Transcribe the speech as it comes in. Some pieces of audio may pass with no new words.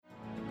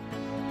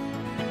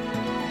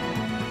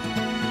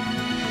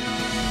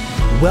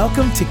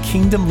Welcome to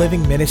Kingdom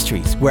Living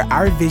Ministries, where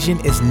our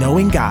vision is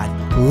knowing God,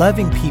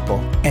 loving people,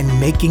 and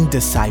making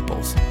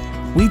disciples.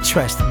 We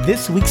trust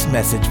this week's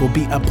message will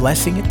be a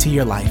blessing to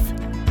your life.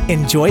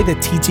 Enjoy the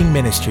teaching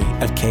ministry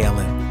of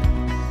KLM.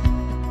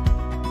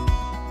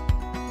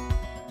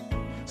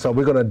 So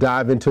we're going to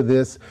dive into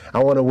this.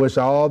 I want to wish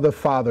all the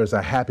fathers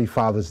a happy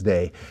Father's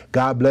Day.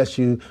 God bless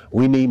you.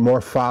 We need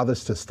more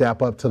fathers to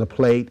step up to the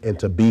plate and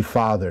to be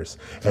fathers.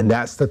 And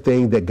that's the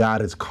thing that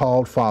God has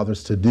called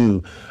fathers to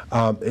do.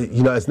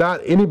 It's not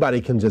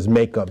anybody can just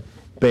make a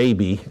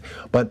baby,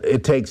 but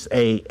it takes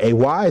a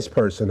wise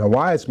person, a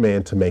wise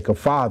man to make a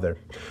father,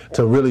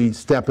 to really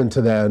step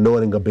into that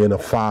anointing of being a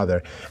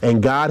father.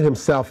 And God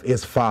himself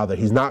is Father.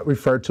 He's not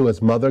referred to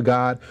as Mother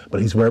God,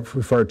 but he's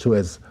referred to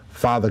as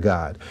Father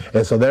God.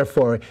 And so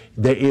therefore,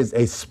 there is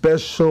a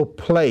special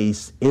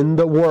place in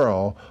the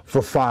world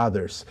for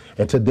fathers.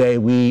 And today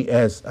we,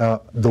 as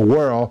the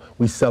world,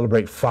 we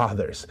celebrate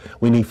fathers.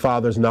 We need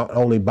fathers, not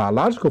only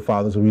biological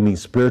fathers, we need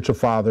spiritual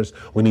fathers.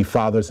 We need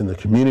fathers in the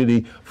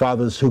community,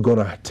 fathers who are going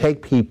to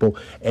take people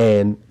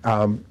and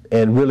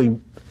really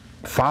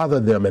father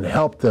them and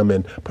help them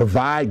and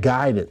provide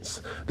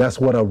guidance. That's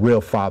what a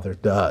real father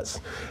does.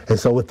 And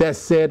so with that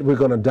said, we're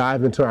going to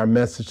dive into our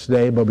message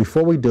today. But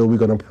before we do, we're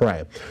going to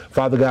pray.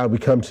 Father God, we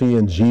come to you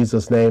in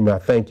Jesus' name. And I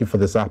thank you for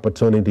this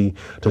opportunity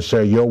to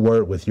share your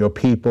word with your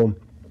people.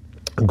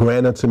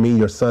 Grant unto me,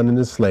 your son and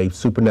his slave,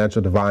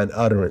 supernatural divine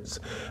utterance,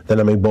 that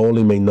I may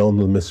boldly make known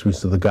the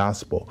mysteries of the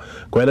gospel.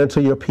 Grant unto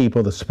your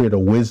people the spirit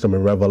of wisdom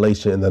and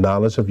revelation in the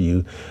knowledge of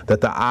you,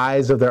 that the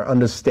eyes of their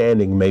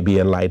understanding may be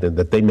enlightened,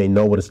 that they may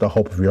know what is the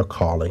hope of your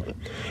calling.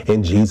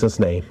 In Jesus'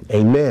 name,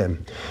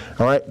 amen.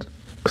 All right,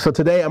 so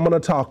today I'm going to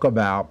talk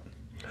about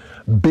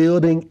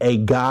building a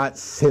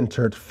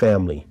God-centered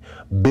family.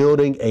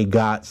 Building a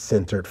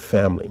God-centered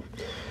family.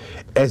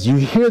 As you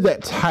hear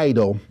that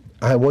title,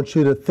 I want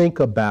you to think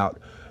about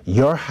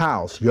your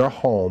house, your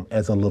home,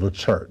 as a little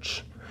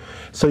church.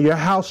 So your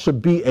house should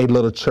be a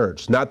little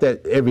church. Not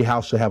that every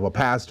house should have a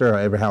pastor or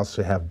every house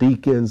should have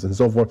deacons and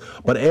so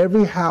forth, but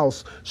every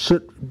house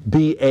should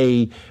be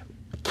a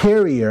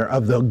carrier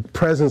of the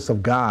presence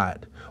of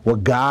God, where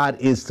God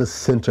is the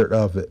center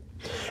of it.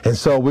 And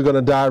so we're going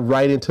to dive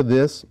right into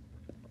this.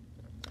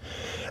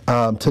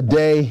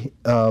 Today,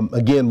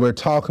 again, we're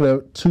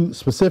talking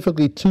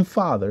specifically to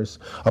fathers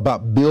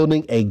about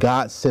building a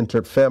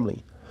God-centered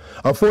family.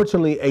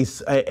 Unfortunately,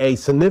 a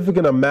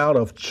significant amount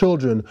of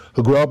children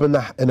who grow up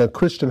in a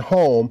Christian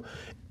home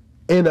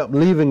end up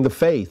leaving the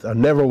faith or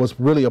never was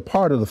really a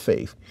part of the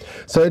faith.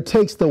 So it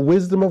takes the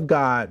wisdom of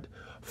God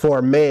for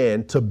a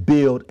man to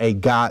build a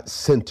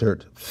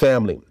God-centered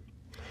family.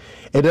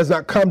 It does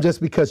not come just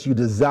because you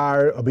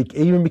desire or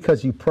even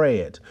because you pray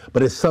it,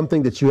 but it's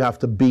something that you have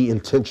to be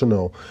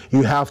intentional.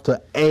 You have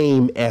to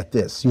aim at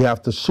this. You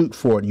have to shoot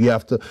for it. You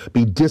have to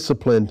be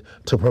disciplined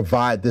to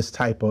provide this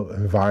type of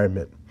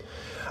environment.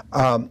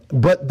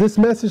 But this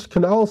message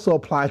can also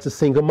apply to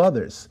single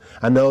mothers.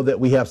 I know that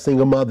we have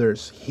single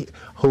mothers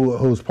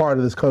who's part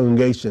of this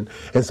congregation.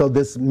 And so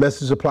this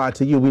message applies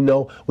to you. We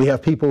know we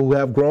have people who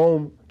have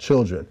grown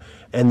children,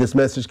 and this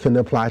message can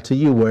apply to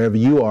you wherever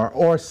you are,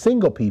 or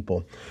single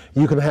people.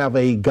 You can have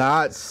a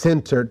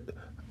God-centered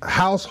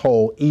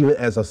household even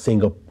as a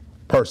single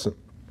person.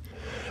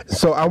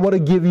 So I want to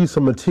give you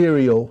some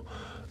material,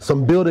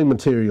 some building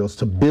materials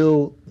to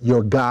build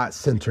your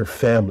God-centered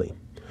family.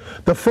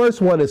 The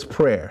first one is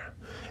prayer.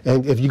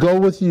 And if you go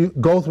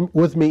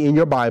with me in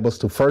your Bibles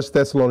to 1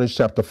 Thessalonians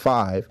chapter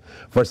 5,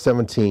 verse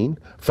 17.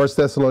 1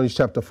 Thessalonians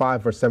chapter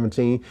 5, verse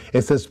 17,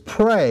 it says,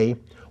 pray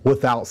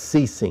without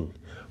ceasing.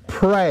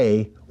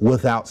 Pray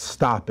without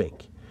stopping.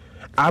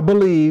 I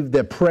believe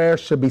that prayer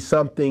should be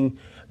something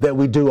that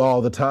we do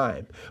all the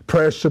time.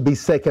 Prayer should be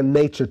second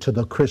nature to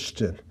the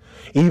Christian.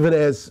 Even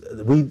as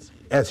we,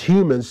 as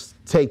humans,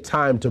 take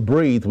time to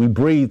breathe, we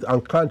breathe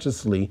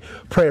unconsciously.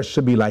 Prayer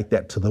should be like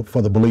that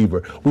for the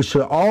believer. We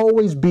should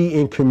always be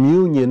in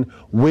communion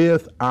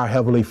with our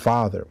Heavenly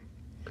Father.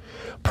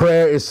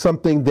 Prayer is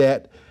something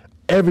that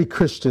every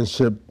Christian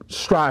should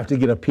strive to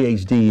get a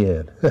PhD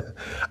in.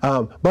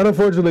 But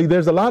unfortunately,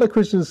 there's a lot of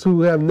Christians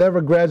who have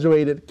never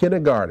graduated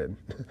kindergarten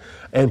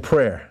and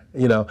prayer.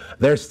 You know,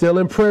 they're still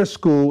in prayer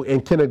school in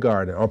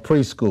kindergarten or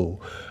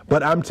preschool.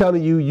 But I'm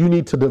telling you, you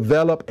need to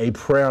develop a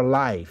prayer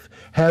life.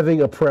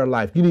 Having a prayer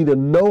life, you need to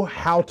know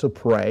how to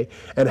pray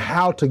and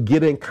how to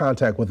get in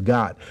contact with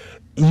God.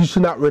 You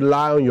should not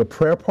rely on your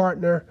prayer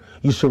partner.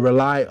 You should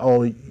rely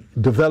on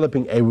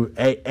developing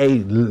a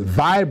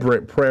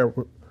vibrant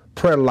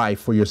prayer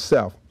life for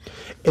yourself.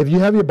 If you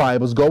have your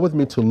Bibles, go with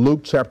me to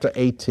Luke chapter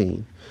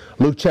 18.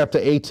 Luke chapter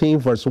 18,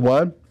 verse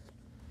 1.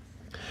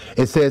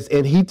 It says,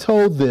 and he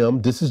told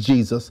them, this is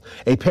Jesus,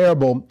 a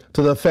parable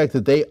to the effect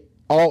that they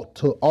ought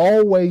to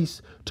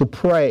always to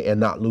pray and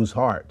not lose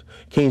heart.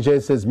 King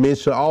James says men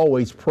should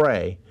always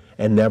pray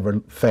and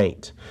never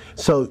faint.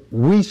 So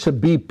we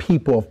should be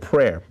people of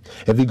prayer.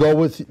 If you go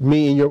with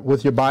me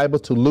with your Bible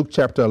to Luke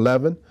chapter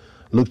 11,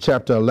 Luke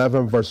chapter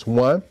 11, verse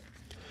 1.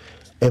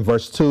 In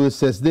verse 2, it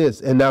says this,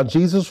 and now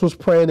Jesus was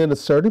praying in a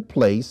certain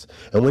place,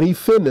 and when he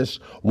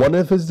finished, one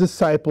of his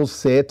disciples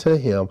said to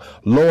him,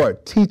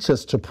 Lord, teach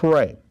us to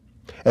pray,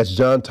 as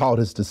John taught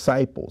his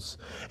disciples.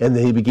 And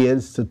then he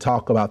begins to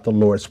talk about the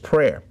Lord's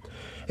Prayer.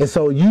 And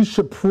so you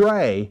should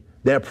pray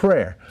that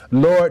prayer.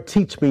 Lord,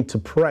 teach me to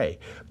pray.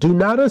 Do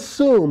not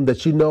assume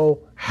that you know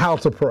how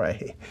to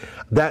pray.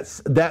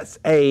 That's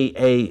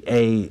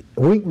a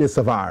weakness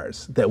of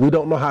ours, that we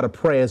don't know how to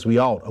pray as we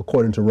ought,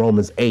 according to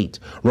Romans 8.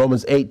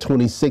 Romans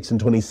 8:26 and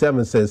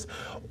 27 says,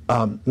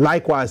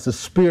 likewise, the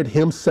Spirit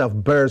himself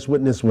bears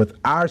witness with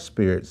our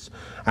spirits.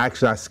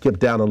 Actually, I skipped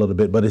down a little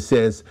bit, but it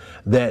says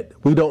that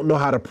we don't know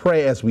how to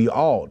pray as we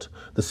ought.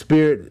 The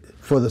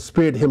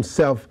Spirit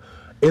himself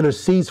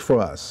intercedes for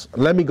us.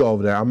 Let me go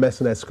over there. I'm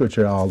messing that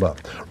scripture all up.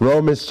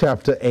 Romans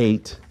chapter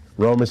 8,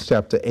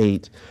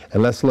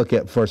 and let's look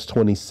at verse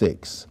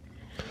 26.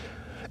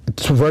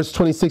 Verse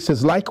 26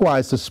 says,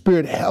 likewise, the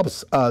Spirit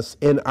helps us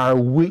in our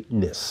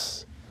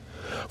weakness.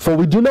 For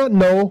we do not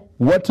know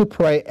what to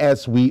pray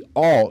as we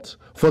ought,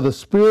 but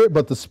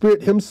the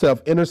Spirit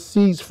himself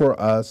intercedes for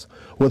us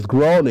with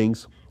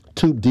groanings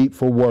too deep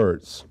for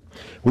words.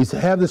 We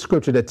have the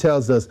scripture that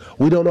tells us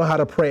we don't know how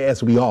to pray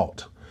as we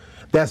ought.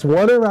 That's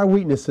one of our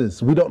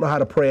weaknesses. We don't know how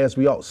to pray as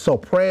we ought. So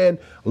praying,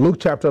 Luke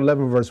chapter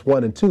 11, verse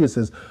 1 and 2, it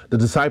says, the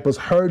disciples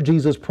heard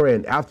Jesus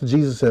praying. After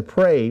Jesus had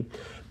prayed,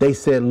 they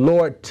said,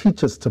 Lord,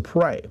 teach us to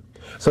pray.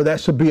 So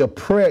that should be a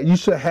prayer. You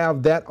should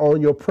have that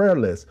on your prayer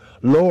list.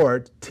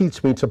 Lord,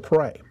 teach me to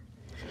pray.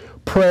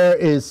 Prayer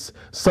is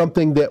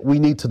something that we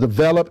need to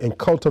develop and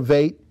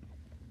cultivate.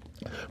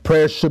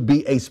 Prayer should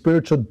be a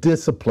spiritual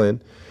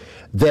discipline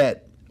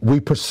that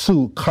we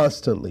pursue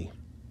constantly.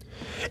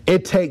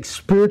 It takes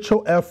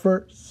spiritual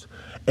efforts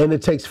and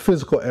it takes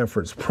physical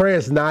efforts. Prayer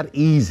is not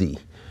easy.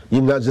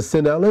 You're not just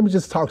sitting down, let me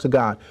just talk to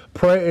God.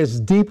 Prayer is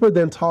deeper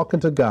than talking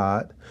to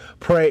God.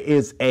 Prayer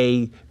is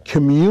a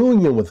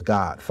communion with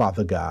God,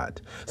 Father God.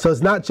 So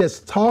it's not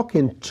just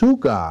talking to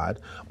God,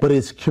 but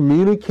it's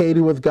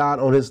communicating with God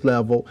on his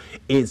level.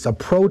 It's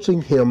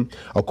approaching him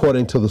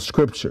according to the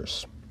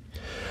scriptures.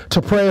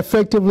 To pray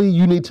effectively,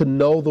 you need to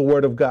know the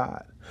word of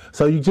God.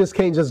 So you just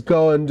can't just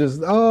go and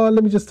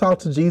let me just talk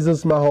to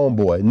Jesus, my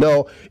homeboy.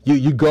 No,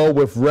 you go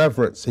with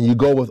reverence and you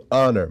go with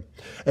honor.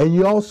 And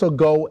you also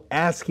go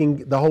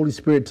asking the Holy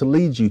Spirit to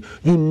lead you.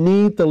 You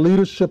need the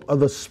leadership of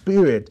the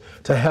Spirit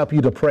to help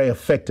you to pray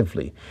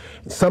effectively.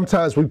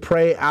 Sometimes we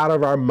pray out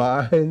of our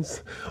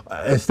minds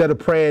instead of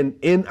praying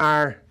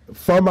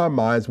from our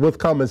minds with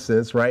common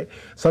sense, right?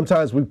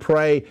 Sometimes we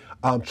pray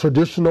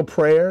traditional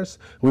prayers.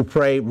 We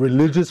pray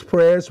religious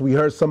prayers. We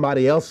heard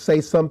somebody else say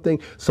something,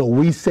 so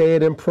we say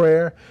it in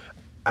prayer.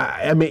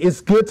 I mean,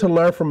 it's good to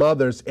learn from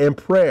others in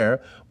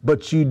prayer,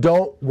 but you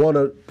don't want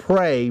to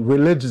pray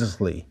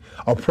religiously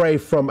or pray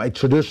from a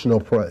traditional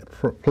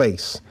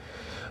place.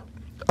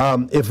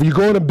 If you're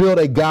going to build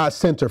a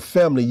God-centered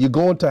family, you're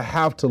going to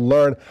have to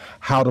learn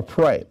how to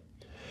pray.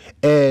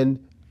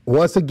 And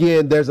once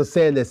again, there's a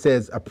saying that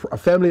says a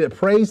family that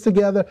prays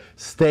together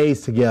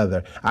stays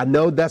together. I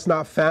know that's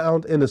not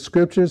found in the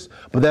scriptures,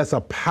 but that's a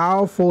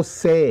powerful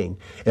saying.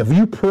 If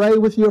you pray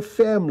with your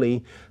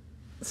family,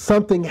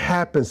 something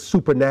happens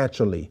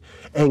supernaturally,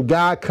 and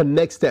God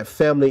connects that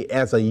family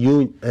as a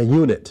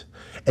unit,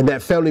 and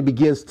that family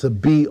begins to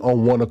be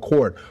on one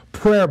accord.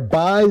 Prayer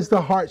binds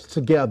the hearts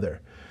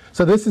together.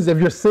 So this is, if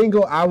you're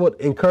single, I would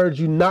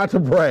encourage you not to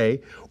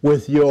pray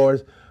with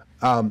the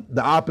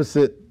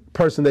opposite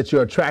person that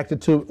you're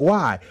attracted to.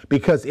 Why?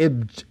 Because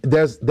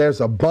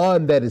there's a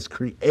bond that is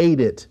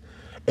created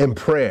in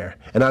prayer.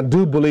 And I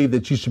do believe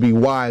that you should be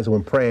wise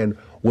when praying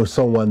with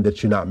someone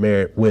that you're not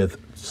married with,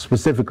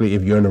 specifically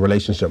if you're in a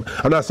relationship.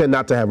 I'm not saying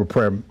not to have a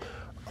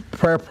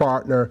prayer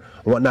partner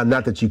or whatnot,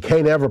 not that you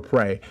can't ever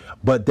pray,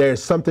 but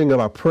there's something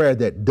about prayer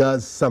that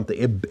does something.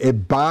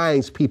 It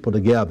binds people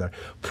together.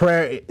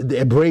 Prayer,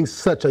 it brings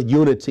such a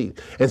unity.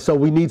 And so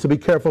we need to be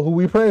careful who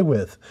we pray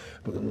with.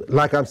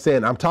 Like I'm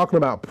saying, I'm talking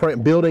about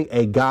building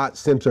a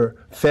God-centered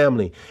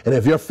family. And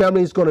if your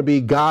family is going to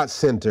be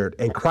God-centered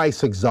and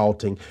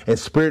Christ-exalting and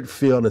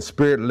Spirit-filled and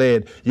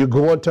Spirit-led, you're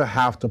going to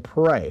have to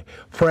pray.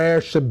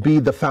 Prayer should be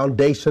the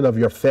foundation of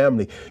your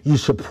family. You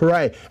should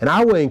pray. And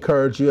I would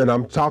encourage you, and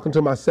I'm talking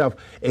to myself,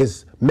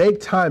 is make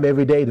time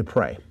every day to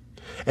pray.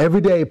 Every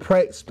day,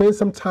 pray. Spend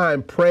some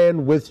time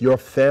praying with your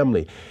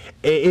family.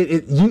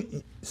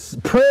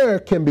 Prayer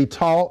can be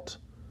taught,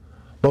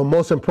 but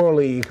most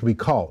importantly, it can be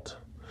caught.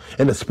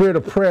 And the spirit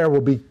of prayer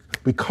will be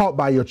caught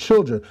by your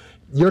children.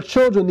 Your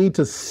children need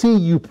to see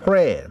you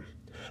praying.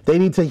 They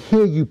need to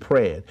hear you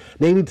praying.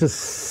 They need to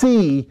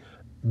see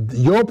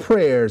your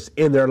prayers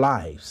in their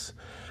lives.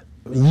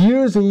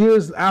 Years and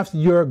years after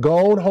you're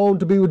gone home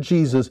to be with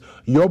Jesus,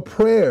 your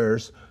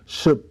prayers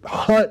should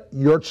hunt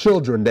your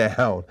children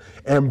down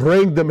and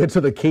bring them into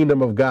the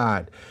kingdom of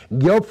God.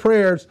 Your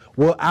prayers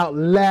will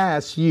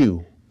outlast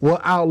you, will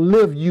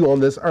outlive you on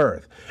this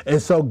earth.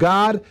 And so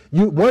God,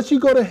 once you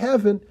go to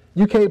heaven,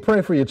 you can't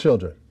pray for your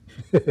children.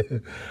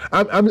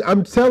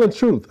 I'm telling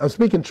truth. I'm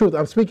speaking truth.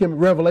 I'm speaking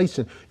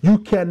revelation. You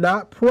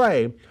cannot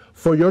pray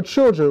for your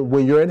children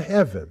when you're in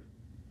heaven.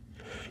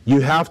 You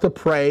have to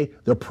pray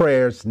the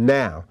prayers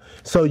now.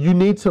 So you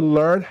need to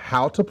learn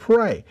how to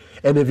pray.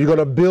 And if you're going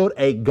to build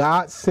a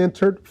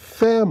God-centered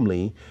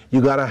family,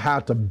 you're going to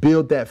have to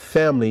build that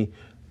family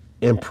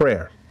in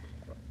prayer.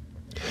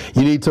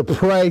 You need to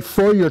pray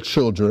for your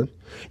children.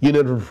 You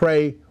need to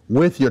pray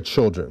with your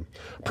children.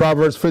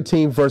 Proverbs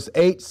 15 verse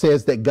 8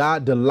 says that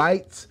God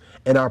delights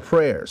in our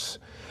prayers.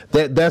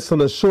 That's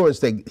an assurance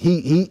that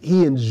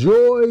he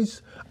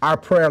enjoys our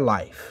prayer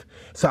life.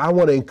 So I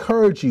want to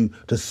encourage you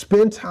to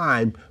spend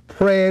time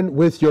praying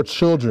with your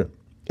children.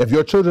 If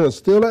your children are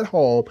still at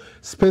home,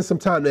 spend some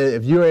time.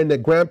 If you're in the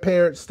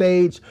grandparent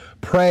stage,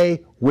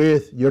 pray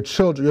with your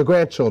children, your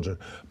grandchildren.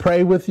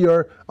 Pray with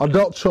your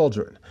adult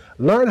children.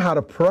 Learn how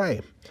to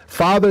pray.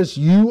 Fathers,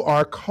 you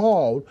are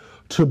called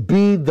to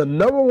be the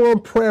number one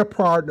prayer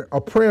partner,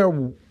 a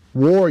prayer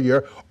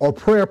warrior, or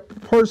prayer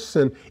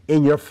person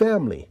in your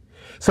family.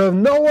 So if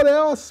no one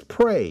else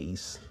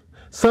prays,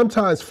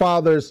 sometimes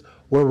fathers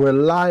will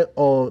rely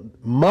on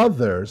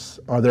mothers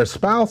or their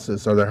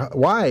spouses or their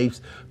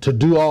wives to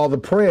do all the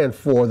praying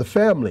for the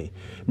family.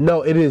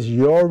 No, it is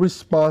your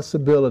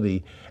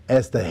responsibility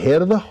as the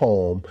head of the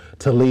home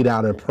to lead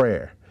out in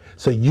prayer.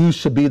 So you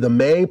should be the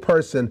main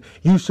person.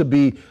 You should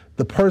be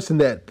the person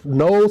that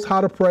knows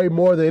how to pray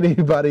more than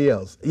anybody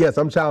else. Yes,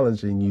 I'm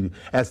challenging you.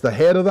 As the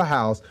head of the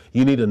house,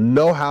 you need to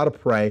know how to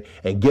pray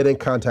and get in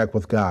contact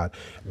with God.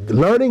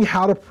 Learning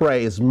how to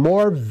pray is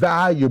more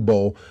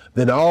valuable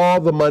than all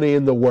the money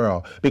in the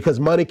world, because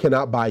money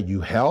cannot buy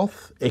you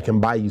health. It can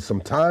buy you some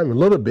time, a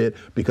little bit,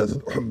 because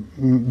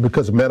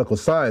of medical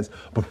science.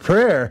 But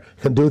prayer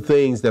can do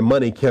things that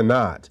money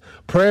cannot.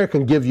 Prayer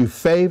can give you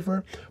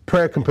favor.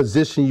 Prayer can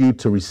position you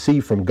to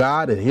receive from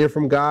God and hear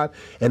from God.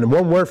 And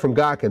one word from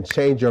God can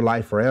change your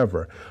life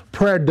forever.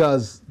 Prayer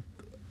does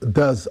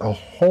a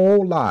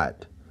whole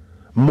lot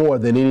more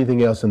than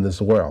anything else in this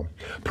world.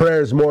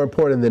 Prayer is more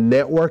important than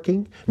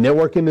networking.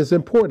 Networking is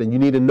important. You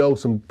need to know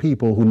some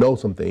people who know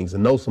some things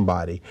and know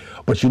somebody,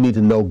 but you need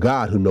to know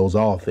God who knows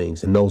all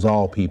things and knows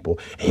all people.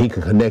 And he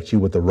can connect you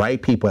with the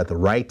right people at the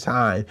right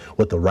time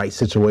with the right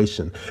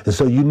situation. And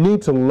so you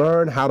need to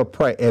learn how to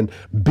pray and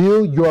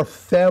build your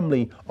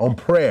family on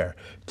prayer.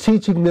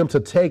 Teaching them to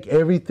take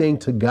everything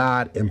to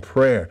God in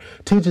prayer.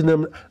 Teaching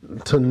them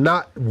to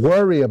not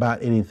worry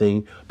about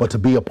anything, but to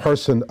be a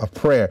person of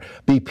prayer.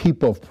 Be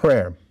people of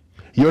prayer.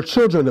 Your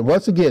children, and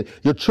once again,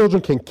 your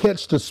children can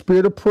catch the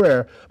spirit of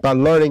prayer by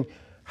learning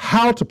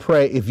how to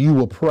pray if you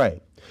will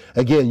pray.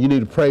 Again, you need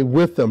to pray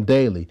with them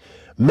daily.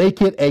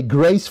 Make it a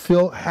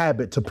grace-filled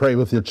habit to pray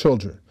with your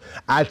children.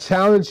 I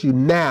challenge you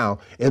now,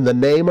 in the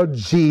name of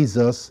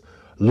Jesus,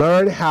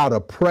 learn how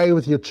to pray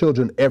with your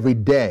children every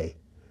day.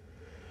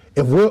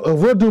 If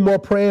we'll do more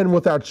praying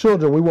with our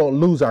children, we won't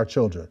lose our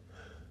children.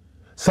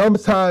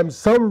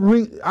 Sometimes,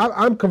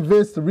 I'm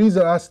convinced the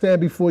reason I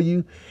stand before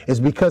you is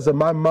because of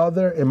my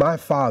mother and my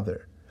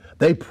father.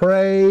 They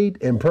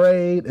prayed and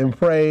prayed and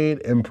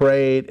prayed and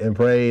prayed and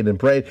prayed and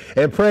prayed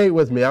and prayed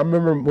with me. I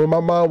remember when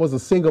my mom was a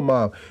single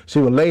mom, she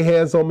would lay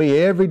hands on me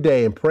every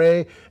day and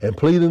pray and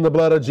pleading the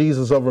blood of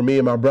Jesus over me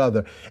and my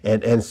brother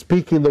and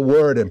speaking the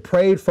word, and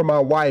prayed for my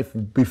wife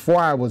before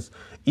I was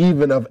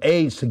even of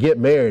age to get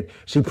married.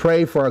 She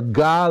prayed for a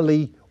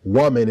godly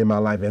woman in my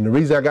life. And the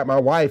reason I got my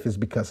wife is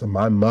because of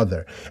my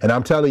mother. And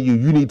I'm telling you,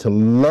 you need to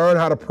learn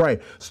how to pray.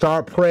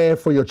 Start praying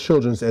for your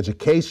children's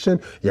education,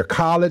 your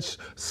college,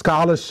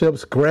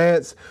 scholarships,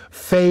 grants,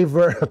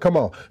 favor. Come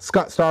on,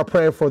 start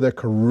praying for their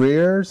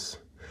careers.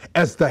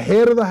 As the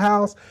head of the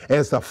house,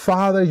 as the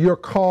father, you're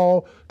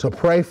called to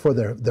pray for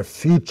their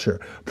future.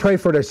 Pray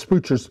for their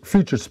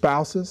future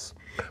spouses.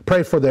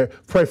 Pray for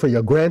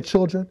your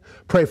grandchildren.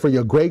 Pray for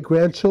your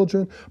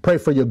great-grandchildren. Pray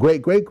for your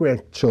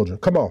great-great-grandchildren.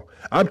 Come on.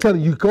 I'm telling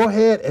you, go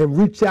ahead and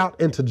reach out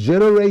into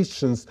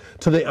generations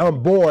to the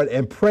unborn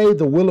and pray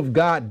the will of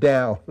God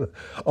down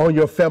on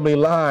your family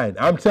line.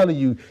 I'm telling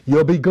you,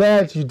 you'll be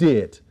glad you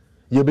did.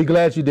 You'll be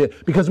glad you did,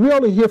 because we're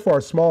only here for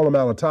a small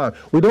amount of time.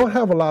 We don't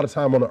have a lot of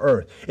time on the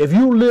earth. If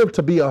you live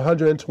to be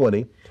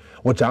 120,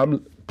 which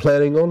I'm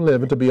planning on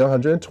living to be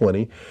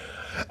 120,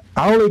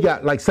 I only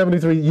got like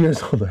 73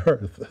 years on the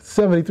earth.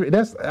 73.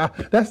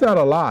 That's not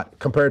a lot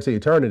compared to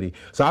eternity.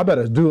 So I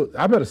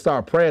better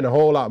start praying a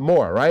whole lot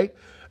more, right?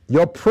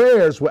 Your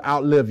prayers will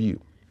outlive you.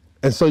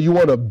 And so you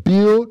want to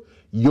build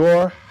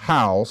your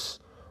house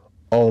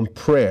on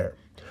prayer.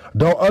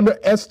 Don't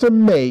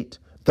underestimate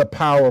the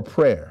power of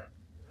prayer.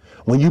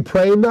 When you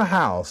pray in the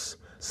house,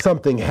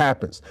 something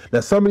happens. Now,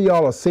 some of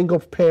y'all are single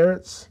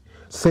parents,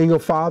 single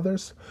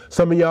fathers.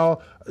 Some of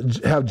y'all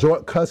have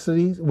joint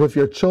custody with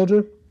your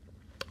children.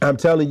 I'm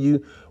telling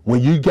you,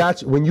 when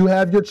you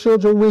have your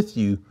children with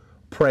you,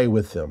 pray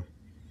with them.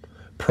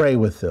 Pray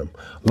with them.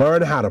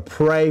 Learn how to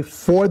pray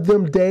for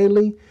them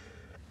daily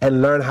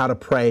and learn how to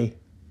pray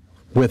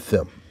with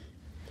them.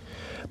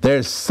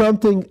 There's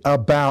something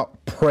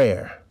about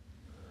prayer.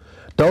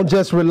 Don't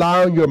just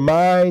rely on your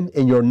mind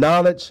and your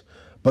knowledge,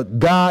 But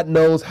God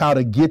knows how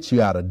to get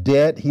you out of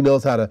debt. He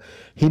knows how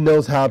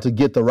to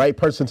get the right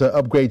person to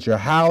upgrade your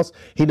house.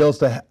 He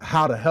knows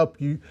how to help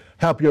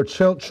your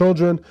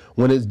children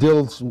when it's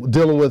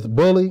dealing with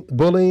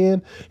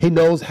bullying. He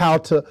knows how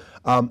to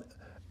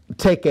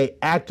take an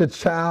active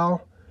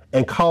child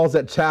and cause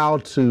that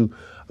child to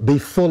be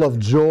full of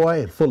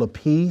joy and full of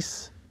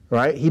peace,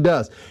 right? He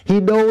does. He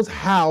knows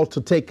how to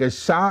take a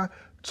shy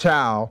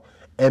child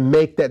and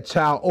make that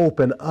child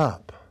open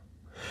up.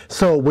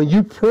 So when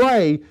you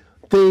pray,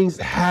 things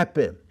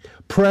happen.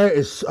 Prayer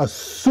is a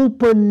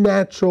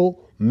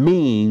supernatural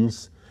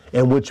means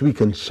in which we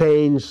can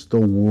change the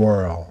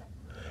world.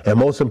 And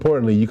most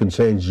importantly, you can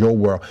change your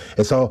world.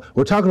 And so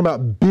we're talking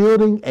about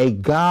building a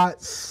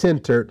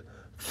God-centered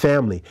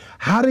family.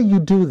 How do you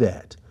do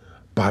that?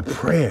 By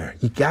prayer.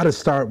 You got to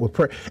start with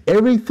prayer.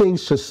 Everything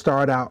should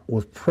start out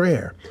with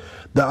prayer.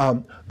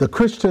 The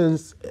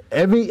Christians,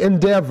 every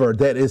endeavor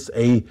that is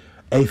a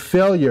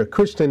failure,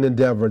 Christian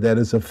endeavor that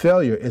is a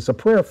failure, is a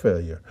prayer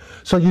failure.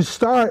 So you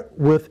start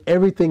with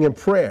everything in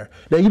prayer.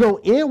 Now, you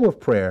don't end with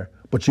prayer,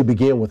 but you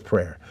begin with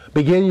prayer.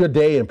 Begin your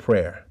day in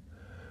prayer.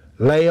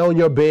 Lay on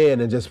your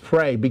bed and just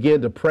pray.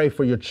 Begin to pray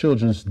for your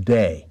children's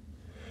day.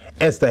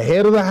 As the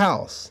head of the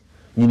house,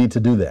 you need to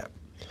do that.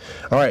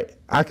 All right,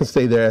 I can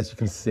stay there, as you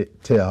can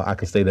tell, I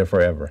can stay there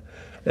forever.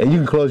 And you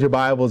can close your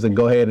Bibles and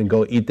go ahead and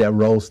go eat that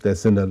roast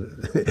that's in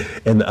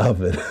the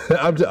oven.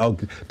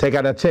 Take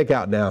out that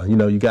checkout now. You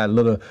know, you got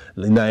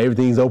now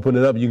everything's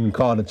opening up. You can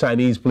call the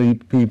Chinese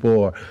people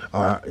or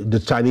the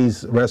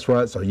Chinese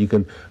restaurants, or you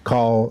can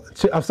call,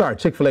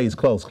 Chick-fil-A is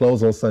closed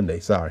on Sunday.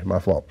 Sorry, my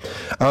fault.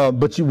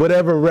 But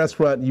whatever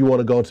restaurant you want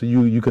to go to,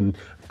 you can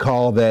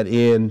call that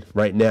in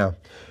right now.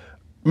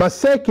 My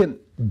second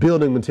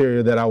building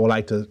material that I would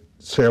like to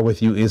share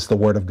with you is the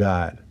Word of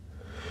God.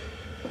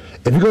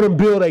 If you're going to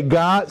build a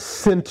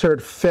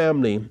God-centered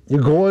family,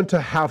 you're going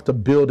to have to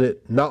build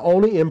it not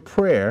only in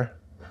prayer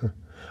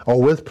or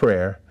with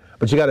prayer,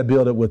 but you got to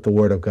build it with the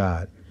Word of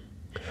God.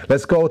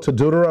 Let's go to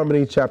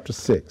Deuteronomy chapter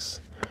 6.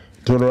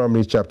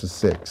 Deuteronomy chapter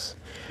 6.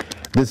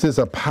 This is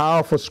a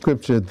powerful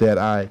scripture that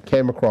I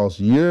came across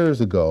years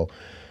ago,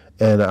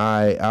 and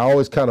I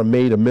always kind of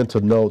made a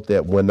mental note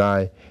that when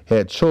I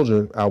had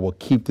children, I will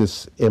keep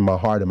this in my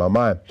heart and my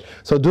mind.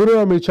 So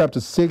Deuteronomy chapter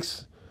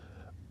 6,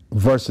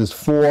 verses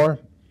 4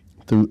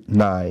 through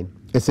 9.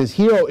 It says,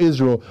 "Hear, O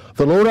Israel,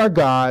 the Lord our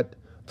God,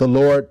 the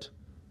Lord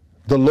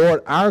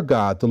our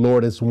God, the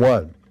Lord is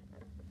one."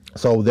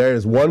 So there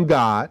is one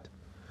God,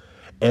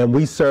 and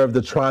we serve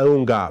the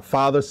triune God,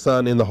 Father,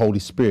 Son, and the Holy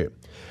Spirit.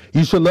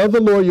 "You shall love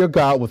the Lord your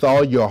God with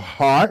all your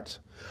heart,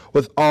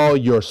 with all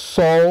your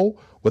soul,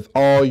 with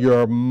all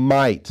your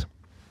might."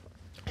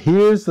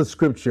 Here's the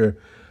scripture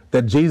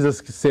that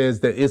Jesus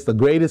says that it's the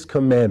greatest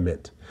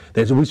commandment,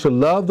 that we should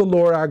love the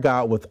Lord our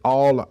God with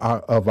all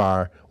of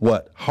our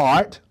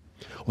heart,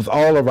 with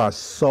all of our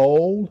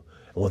soul,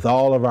 and with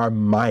all of our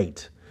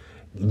might.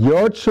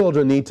 Your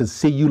children need to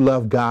see you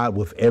love God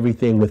with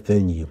everything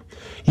within you.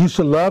 You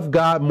should love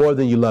God more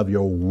than you love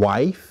your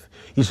wife.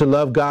 You should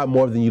love God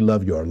more than you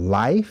love your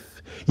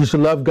life. You should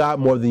love God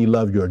more than you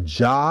love your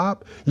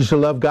job. You should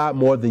love God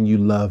more than you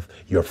love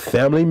your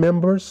family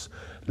members.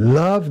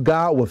 Love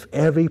God with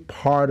every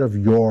part of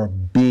your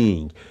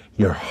being,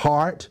 your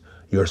heart,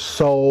 your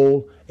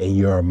soul, and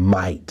your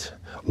might.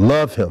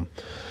 Love Him.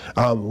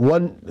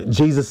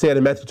 Jesus said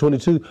in Matthew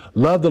 22,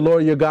 "Love the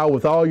Lord your God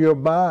with all your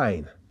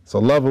mind." So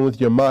love Him with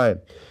your mind.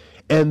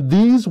 "And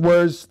these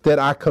words that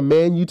I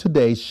command you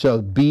today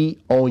shall be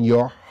on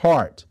your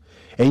heart.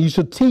 And you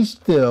shall teach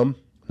them,"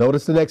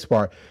 notice the next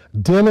part,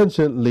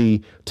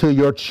 "diligently to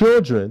your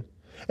children,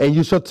 and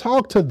you shall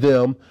talk to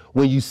them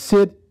when you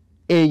sit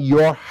in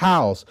your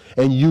house,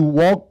 and you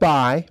walk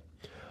by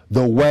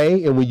the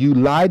way, and when you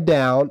lie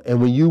down, and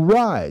when you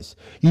rise.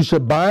 You shall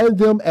bind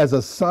them as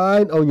a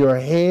sign on your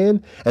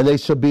hand, and they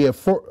shall be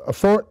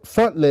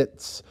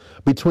frontlets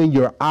between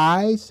your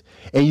eyes,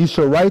 and you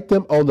shall write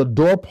them on the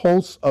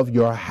doorposts of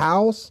your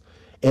house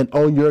and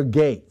on your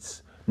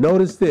gates."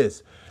 Notice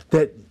this,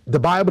 that the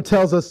Bible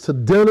tells us to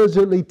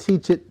diligently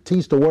teach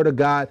the Word of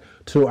God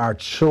to our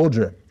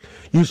children.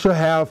 You should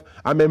have,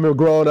 I remember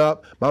growing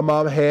up, my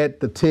mom had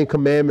the 10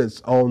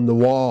 Commandments on the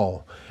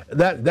wall.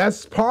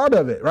 That's part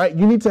of it, right?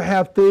 You need to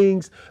have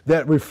things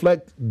that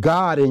reflect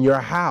God in your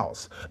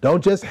house.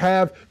 Don't just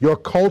have your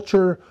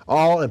culture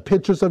all and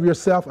pictures of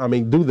yourself. I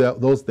mean, do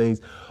those things,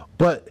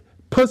 but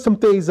put some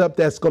things up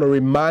that's going to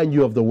remind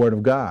you of the Word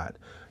of God.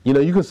 You know,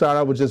 you can start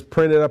out with just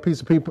printing a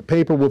piece of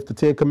paper with the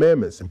 10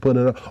 Commandments and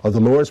putting it, or the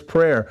Lord's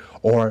Prayer,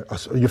 or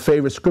your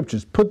favorite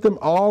scriptures. Put them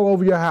all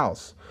over your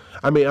house.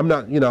 I mean, I'm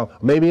not,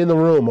 maybe in the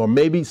room or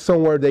maybe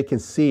somewhere they can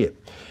see it.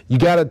 You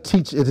got to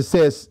teach it. It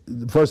says,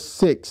 verse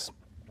 6,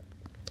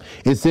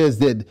 it says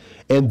that,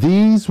 "And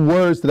these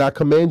words that I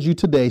command you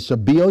today shall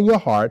be on your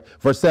heart."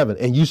 Verse 7,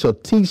 "And you shall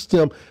teach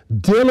them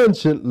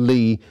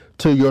diligently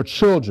to your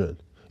children.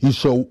 You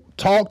shall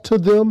talk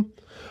of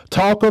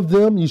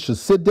them. You should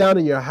sit down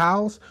in your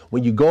house.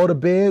 When you go to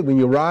bed, when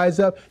you rise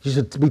up, you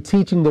should be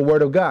teaching the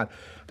Word of God."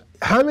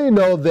 how many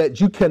know that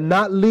you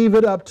cannot leave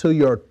it up to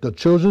the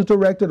children's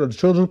director or the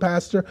children's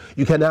pastor?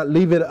 You cannot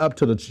leave it up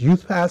to the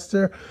youth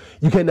pastor.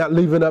 You cannot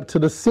leave it up to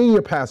the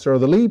senior pastor or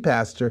the lead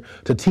pastor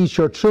to teach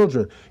your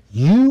children.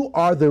 You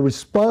are the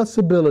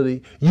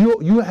responsibility.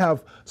 You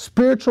have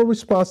spiritual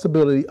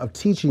responsibility of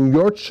teaching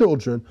your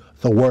children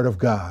the Word of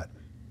God.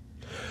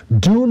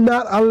 Do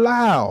not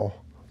allow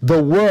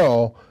the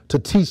world to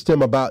teach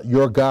them about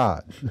your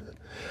God.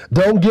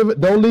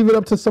 Don't leave it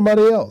up to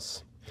somebody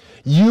else.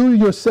 You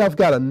yourself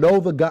got to know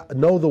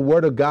the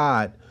Word of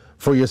God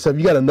for yourself.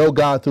 You got to know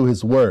God through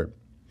His Word.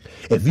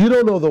 If you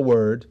don't know the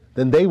Word,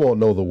 then they won't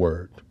know the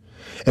Word.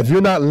 If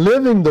you're not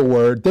living the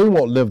Word, they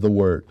won't live the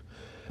Word.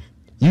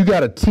 You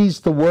got to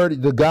teach the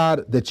Word, the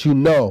God that you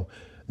know.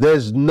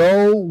 There's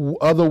no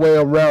other way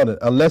around it.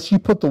 Unless you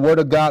put the Word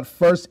of God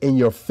first in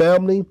your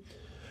family,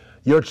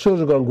 your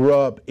children are going to grow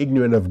up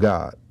ignorant of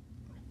God.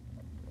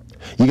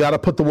 You got to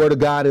put the Word of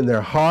God in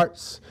their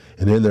hearts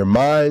and in their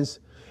minds,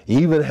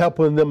 even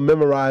helping them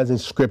memorizing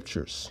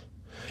scriptures.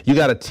 You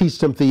got to teach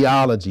them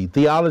theology.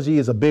 Theology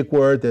is a big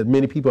word that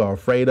many people are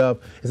afraid of.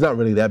 It's not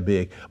really that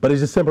big, but it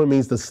just simply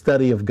means the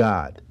study of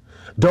God.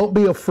 Don't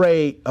be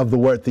afraid of the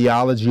word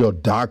theology or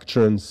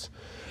doctrines.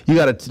 You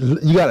got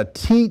to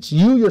teach.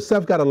 You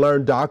yourself got to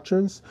learn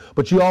doctrines,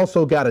 but you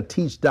also got to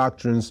teach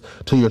doctrines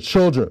to your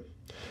children.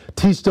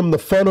 Teach them the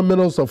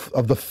fundamentals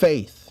of the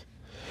faith.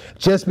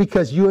 Just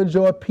because you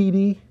enjoy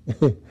PD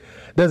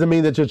doesn't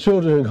mean that your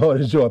children are going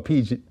to enjoy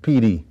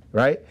PD,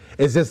 right?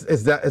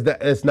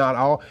 It's not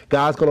all.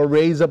 God's going to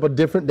raise up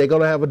they're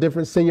going to have a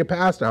different senior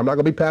pastor. I'm not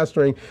going to be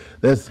pastoring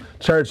this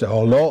church.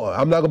 Oh no,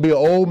 I'm not going to be an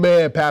old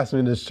man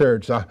pastoring this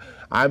church.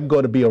 I'm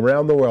going to be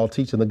around the world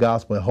teaching the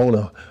gospel and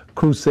holding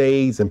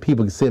crusades and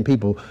seeing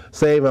people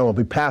saved. I'm going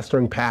to be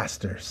pastoring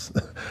pastors,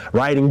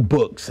 writing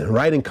books and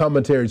writing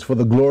commentaries for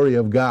the glory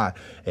of God,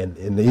 and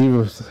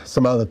even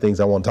some other things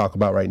I want to talk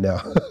about right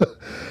now.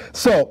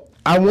 So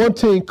I want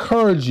to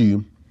encourage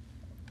you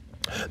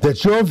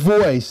that your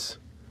voice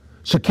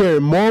should carry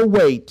more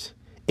weight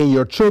in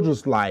your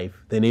children's life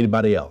than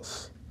anybody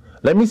else.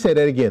 Let me say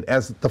that again.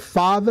 As the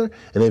father,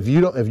 and if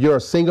you're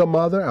a single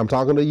mother, I'm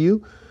talking to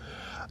you,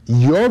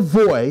 your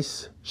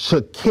voice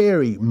should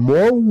carry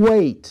more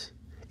weight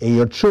in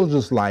your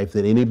children's life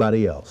than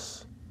anybody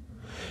else.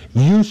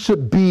 You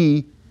should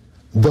be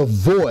the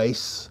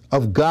voice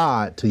of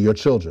God to your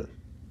children.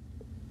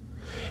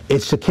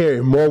 It should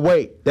carry more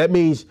weight. That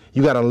means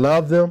you got to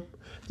love them.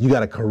 You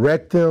got to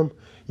correct them.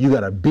 You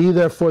got to be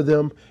there for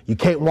them. You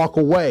can't walk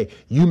away.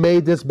 You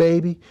made this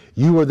baby.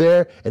 You were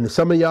there. And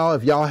some of y'all,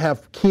 if y'all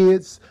have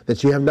kids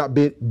that you have not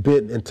been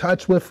in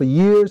touch with for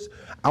years,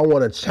 I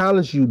want to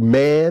challenge you,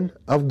 man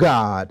of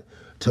God,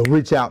 to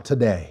reach out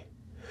today.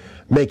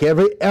 Make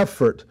every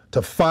effort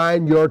to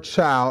find your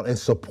child and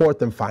support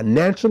them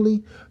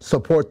financially,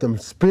 support them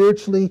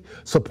spiritually,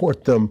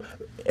 support them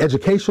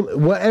educationally,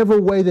 whatever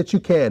way that you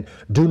can.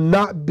 Do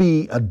not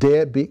be a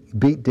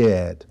deadbeat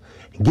dad.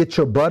 Get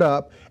your butt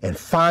up and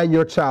find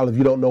your child if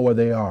you don't know where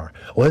they are.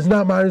 Well, it's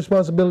not my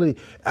responsibility.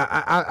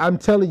 I'm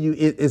telling you,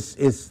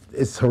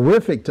 it's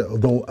horrific to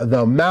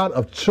the amount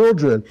of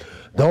children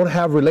don't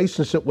have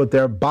relationship with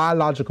their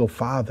biological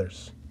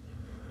fathers.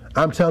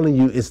 I'm telling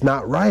you, it's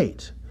not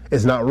right.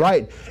 It's not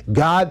right.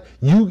 God,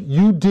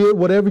 you did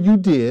whatever you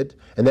did,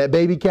 and that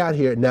baby got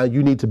here. Now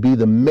you need to be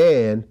the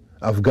man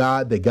of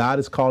God that God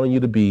is calling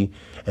you to be,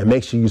 and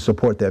make sure you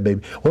support that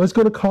baby. Well, it's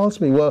going to cost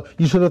me. Well,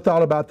 you should have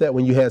thought about that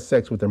when you had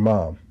sex with their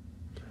mom,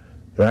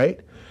 right?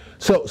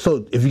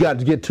 So if you got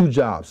to get 2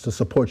 jobs to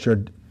support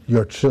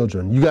your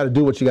children, you got to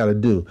do what you got to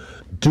do.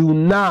 Do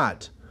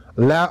not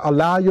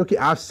allow your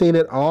kids. I've seen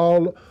it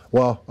all,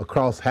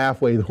 across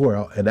halfway the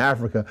world, in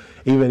Africa,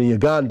 even in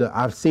Uganda.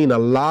 I've seen a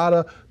lot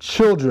of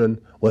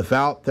children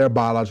without their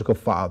biological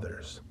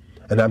fathers.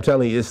 And I'm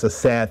telling you, it's a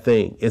sad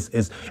thing.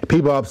 It's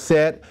people are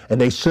upset, and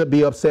they should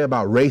be upset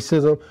about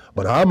racism,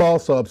 but I'm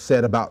also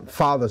upset about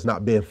fathers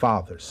not being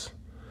fathers.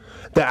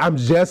 That I'm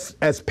just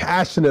as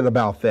passionate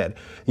about that.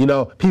 You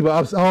know, people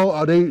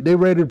are they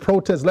ready to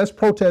protest? Let's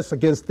protest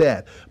against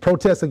that.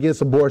 Protest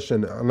against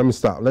abortion. Let me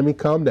stop. Let me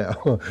calm down.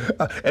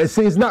 And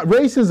see,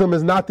 racism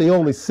is not the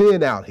only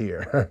sin out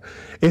here.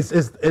 It's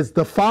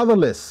the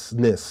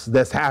fatherlessness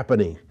that's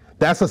happening.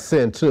 That's a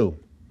sin too.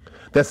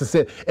 That's a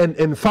sin.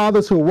 And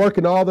fathers who are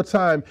working all the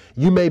time,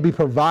 you may be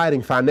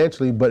providing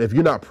financially, but if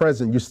you're not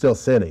present, you're still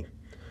sinning.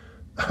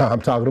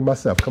 I'm talking to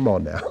myself. Come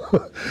on now.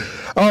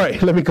 All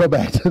right, let me go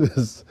back to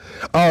this.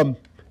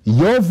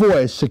 Your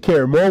voice should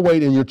carry more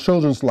weight in your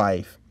children's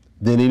life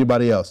than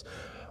anybody else.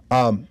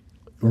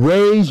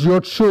 Raise your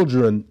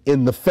children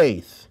in the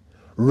faith.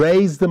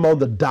 Raise them on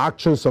the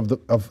doctrines of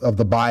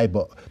the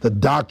Bible, the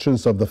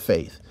doctrines of the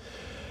faith.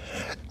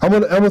 I'm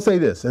gonna say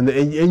this, and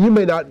you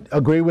may not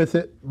agree with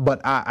it,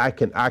 but I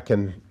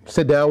can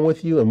sit down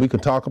with you and we can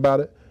talk about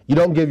it. You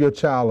don't give your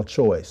child a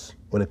choice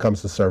when it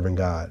comes to serving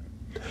God.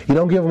 You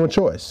don't give them a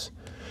choice.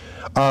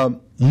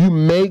 You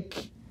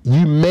make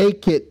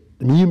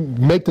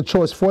the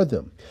choice for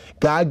them.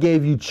 God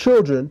gave you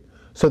children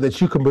so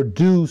that you can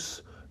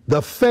produce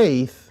the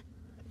faith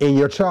in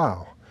your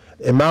child.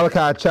 In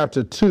Malachi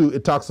chapter 2,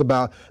 it talks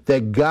about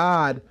that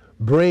God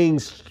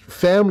brings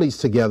families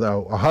together,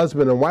 a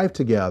husband and wife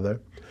together,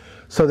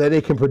 so that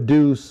they can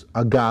produce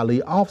a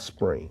godly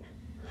offspring.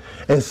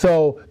 And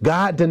so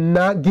God did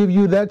not give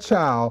you that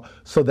child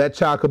so that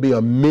child could be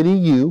a mini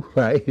you,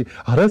 right?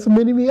 Oh, that's a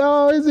mini me.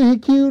 Oh, isn't he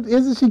cute?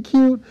 Isn't she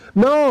cute?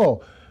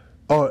 No.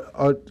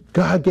 Or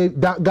God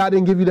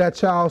didn't give you that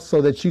child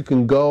so that you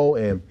can go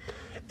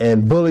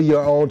and bully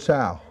your own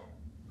child.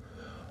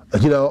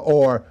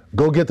 Or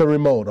go get the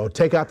remote, or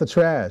take out the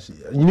trash.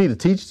 You need to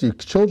teach your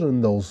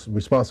children those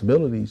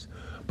responsibilities,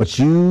 but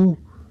you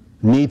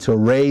need to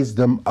raise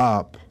them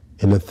up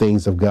in the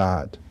things of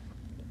God.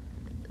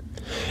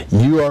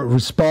 You are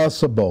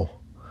responsible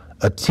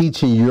of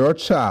teaching your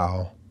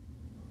child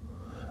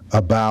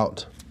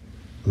about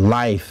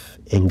life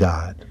in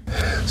God.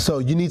 So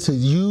you need to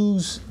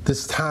use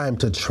this time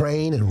to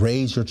train and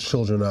raise your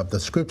children up. The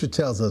scripture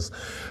tells us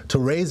to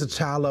raise a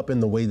child up in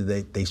the way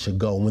that they should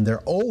go. When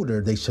they're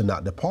older, they should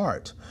not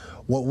depart.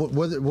 What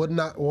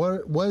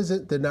is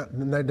it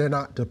they're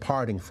not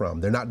departing from?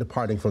 They're not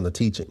departing from the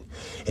teaching.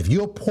 If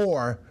you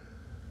pour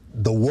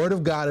the word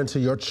of God into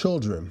your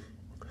children,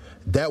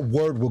 that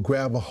word will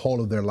grab a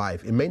hold of their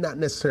life. It may not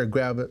necessarily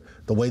grab it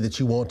the way that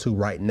you want to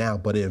right now,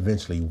 but it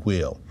eventually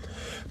will.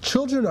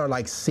 Children are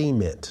like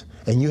cement,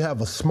 and you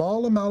have a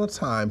small amount of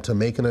time to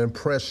make an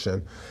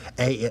impression,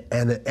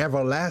 an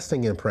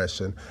everlasting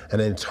impression, an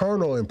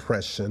eternal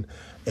impression,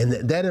 and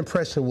that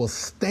impression will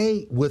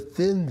stay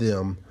within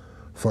them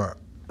for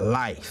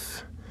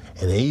life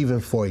and even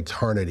for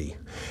eternity.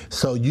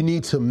 So you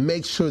need to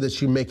make sure that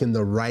you're making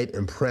the right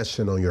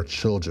impression on your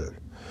children.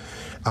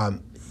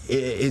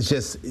 It's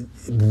just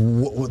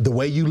the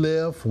way you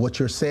live, what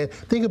you're saying.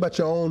 Think about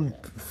your own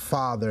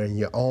father and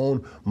your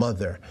own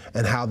mother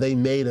and how they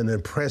made an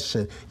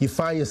impression. You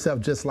find yourself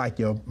just like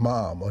your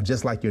mom or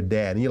just like your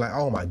dad, and you're like,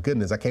 oh my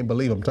goodness, I can't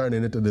believe I'm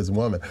turning into this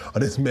woman or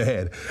this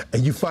man.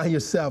 And you find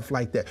yourself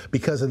like that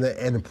because of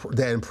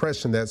that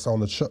impression that's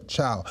on the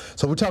child.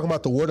 So we're talking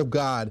about the Word of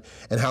God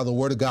and how the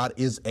Word of God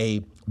is a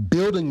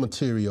building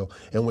material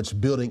in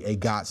which building a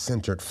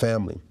God-centered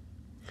family.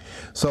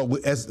 So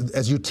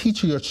as you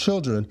teach your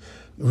children,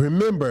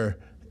 remember,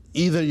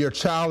 either your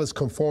child is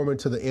conforming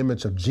to the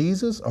image of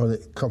Jesus or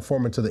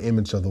conforming to the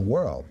image of the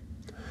world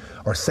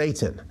or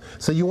Satan.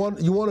 So you want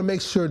to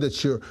make sure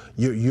that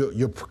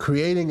you're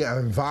creating an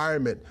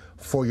environment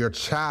for your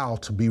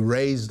child to be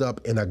raised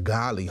up in a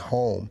godly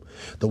home.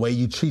 The way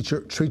you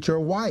treat your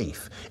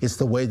wife, it's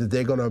the way that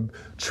they're going to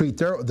treat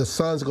the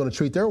sons are going to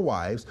treat their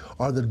wives,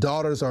 or the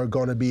daughters are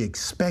going to be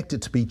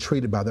expected to be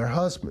treated by their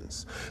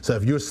husbands. So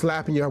if you're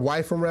slapping your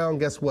wife around,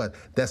 guess what?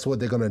 That's what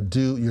they're going to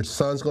do. Your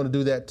son's going to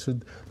do that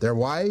to their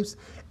wives,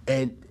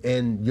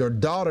 and your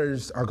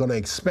daughters are going to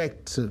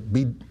expect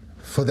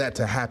for that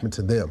to happen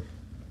to them.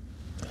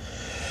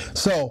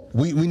 So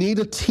we need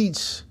to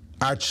teach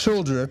our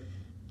children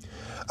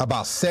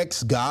about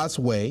sex God's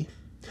way,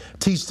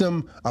 teach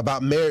them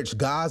about marriage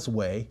God's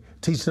way,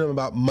 teach them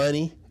about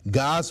money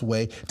God's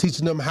way,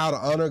 teaching them how to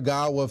honor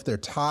God with their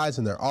tithes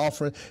and their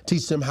offering,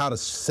 teach them how to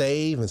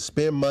save and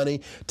spend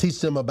money,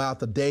 teach them about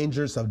the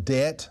dangers of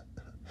debt,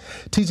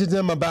 teaching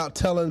them about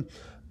telling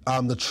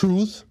the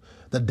truth,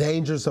 the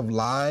dangers of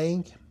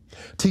lying,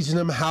 teaching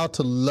them how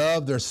to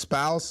love their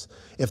spouse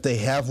if they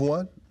have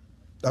one.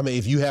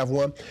 If you have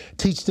one,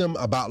 teach them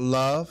about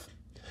love,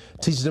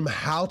 teach them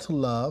how to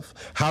love,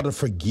 how to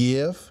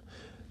forgive.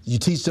 You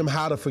teach them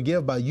how to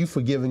forgive by you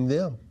forgiving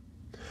them.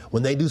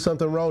 When they do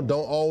something wrong,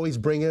 don't always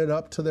bring it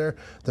up to their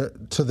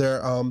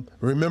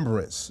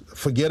remembrance.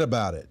 Forget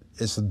about it.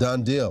 It's a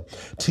done deal.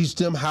 Teach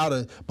them how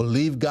to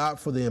believe God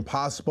for the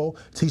impossible.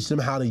 Teach them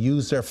how to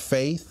use their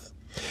faith.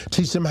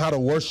 Teach them how to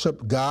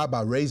worship God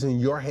by raising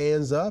your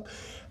hands up.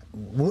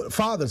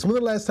 Fathers, when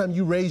was the last time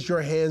you raised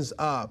your hands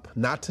up,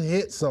 not to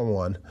hit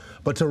someone,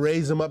 but to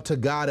raise them up to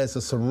God as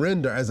a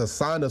surrender, as a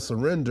sign of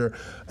surrender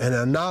and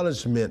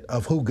acknowledgement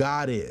of who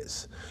God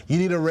is? You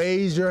need to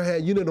raise your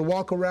hand. You need to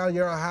walk around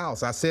your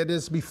house. I said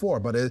this before,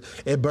 but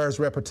it bears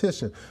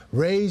repetition.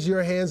 Raise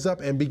your hands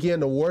up and begin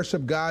to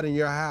worship God in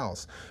your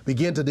house.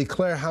 Begin to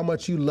declare how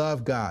much you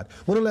love God.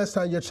 When was the last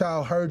time your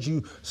child heard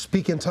you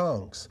speak in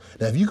tongues?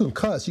 Now, if you can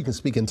cuss, you can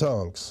speak in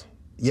tongues.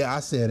 Yeah,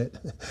 I said it.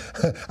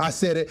 I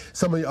said it.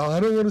 Some of you, I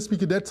don't want to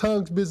speak in that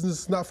tongues business.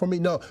 It's not for me.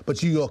 No,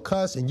 but you'll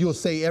cuss and you'll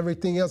say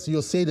everything else.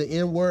 You'll say the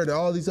N word and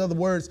all these other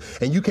words,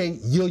 and you can't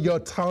yield your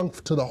tongue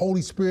to the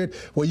Holy Spirit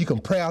where you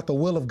can pray out the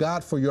will of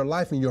God for your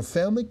life and your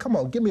family. Come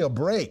on, give me a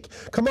break.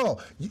 Come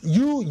on.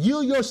 You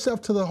yield yourself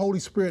to the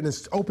Holy Spirit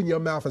and open your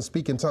mouth and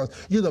speak in tongues.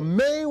 You're the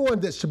main one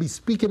that should be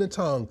speaking in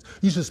tongues.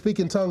 You should speak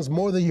in tongues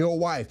more than your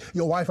wife.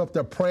 Your wife up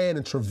there praying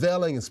and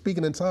travailing and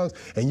speaking in tongues,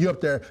 and you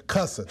up there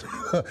cussing.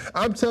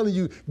 I'm telling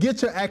you,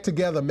 get your act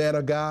together, man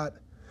of God,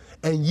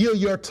 and yield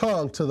your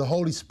tongue to the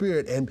Holy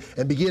Spirit and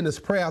begin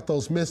to pray out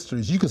those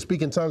mysteries. You can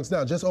speak in tongues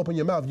now. Just open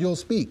your mouth. You'll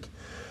speak.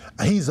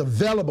 He's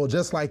available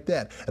just like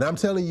that. And I'm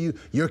telling you,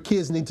 your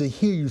kids need to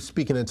hear you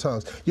speaking in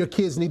tongues. Your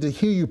kids need to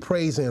hear you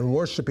praising and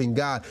worshiping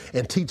God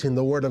and teaching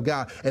the word of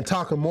God and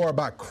talking more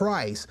about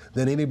Christ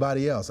than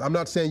anybody else. I'm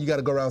not saying you got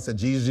to go around and say,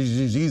 Jesus,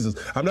 Jesus, Jesus.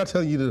 I'm not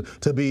telling you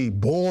to be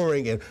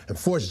boring and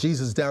force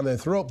Jesus down their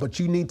throat, but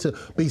you need to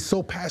be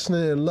so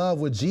passionate and in love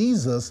with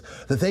Jesus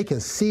that they can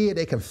see it,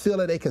 they can feel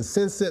it, they can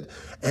sense it,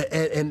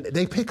 and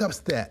they pick up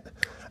that.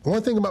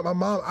 One thing about my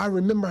mom, I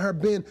remember her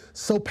being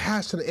so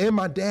passionate, and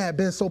my dad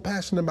being so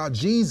passionate about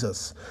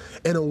Jesus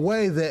in a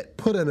way that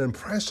put an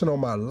impression on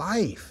my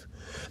life,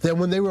 that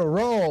when they were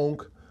wrong,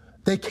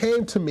 they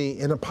came to me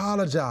and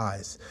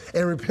apologized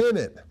and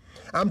repented.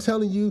 I'm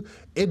telling you,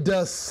 it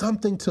does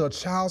something to a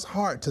child's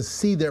heart to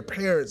see their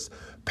parents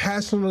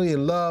passionately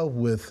in love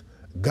with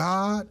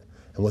God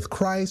and with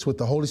Christ, with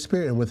the Holy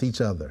Spirit, and with each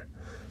other.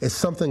 It's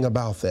something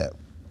about that.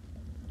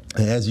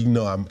 And as you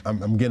know,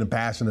 I'm getting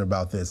passionate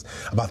about this,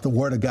 about the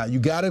Word of God. You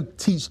got to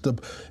teach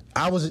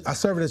I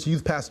served as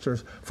youth pastor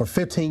for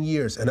 15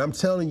 years, and I'm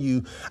telling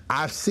you,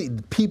 I've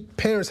seen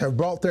parents have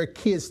brought their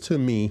kids to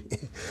me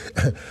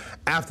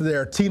after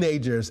they're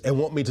teenagers and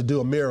want me to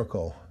do a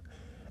miracle.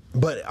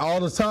 But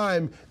all the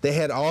time, they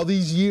had all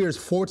these years,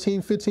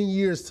 14, 15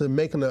 years to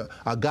make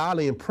a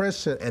godly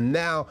impression, and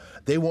now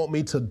they want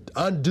me to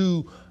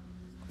undo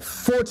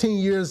 14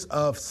 years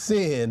of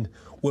sin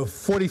with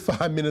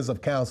 45 minutes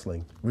of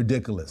counseling.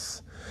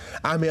 Ridiculous.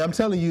 I mean, I'm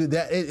telling you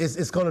that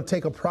it's going to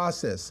take a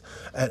process,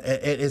 and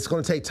it's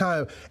going to take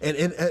time. And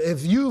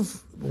if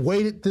you've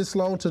waited this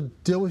long to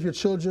deal with your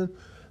children,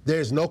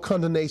 there's no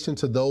condemnation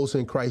to those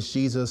in Christ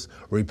Jesus.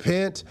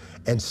 Repent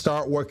and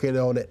start working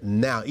on it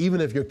now. Even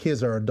if your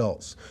kids are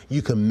adults,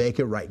 you can make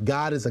it right.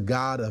 God is a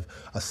God of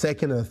a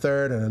second and a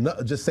third and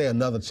just say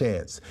another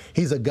chance.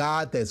 He's a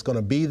God that's going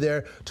to be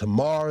there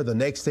tomorrow, the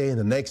next day, and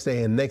the next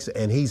day, and next.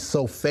 And he's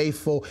so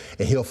faithful,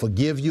 and he'll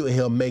forgive you, and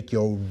he'll make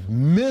your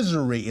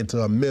misery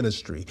into a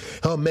ministry.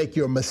 He'll make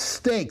your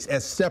mistakes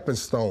as stepping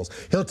stones.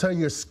 He'll turn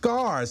your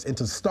scars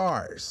into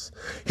stars.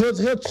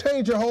 He'll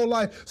change your whole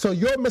life. So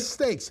your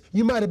mistakes,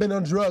 you might have been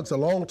on drugs a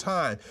long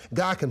time.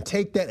 God can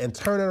take that and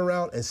turn it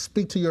around and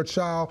speak to your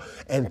child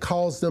and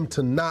cause them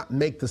to not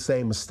make the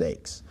same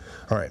mistakes.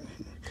 All right,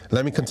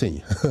 let me continue.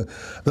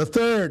 The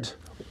third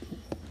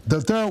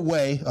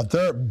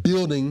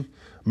building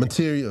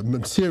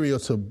material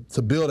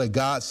to build a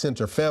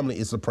God-centered family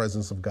is the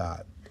presence of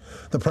God.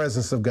 The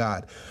presence of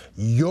God.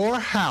 Your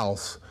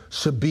house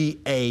should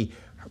be a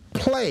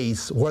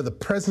place where the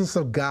presence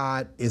of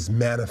God is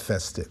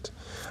manifested.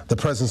 The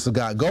presence of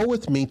God. Go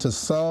with me to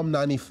Psalm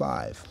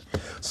 95.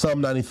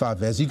 Psalm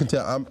 95. As you can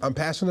tell, I'm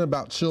passionate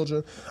about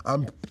children.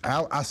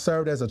 I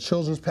served as a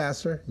children's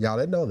pastor. Y'all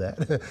didn't know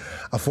that.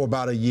 For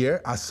about a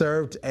year. I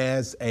served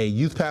as a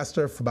youth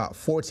pastor for about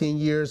 14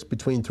 years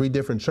between 3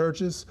 different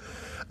churches.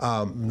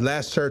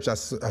 Last church I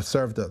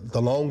served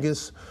the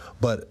longest,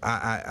 but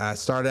I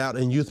started out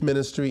in youth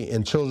ministry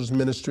and children's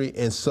ministry,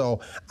 and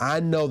so I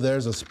know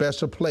there's a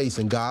special place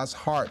in God's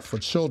heart for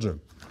children.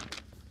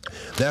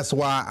 That's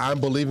why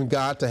I'm believing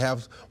God to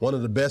have one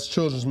of the best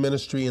children's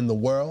ministry in the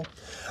world.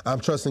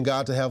 I'm trusting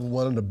God to have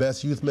one of the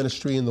best youth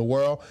ministry in the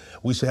world.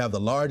 We should have the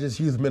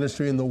largest youth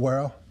ministry in the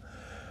world.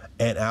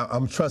 And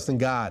I'm trusting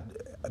God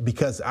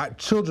because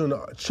children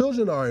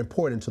are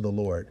important to the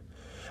Lord.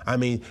 I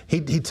mean,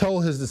 he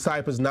told his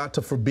disciples not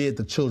to forbid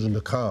the children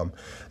to come.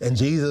 And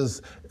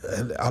Jesus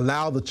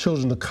allowed the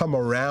children to come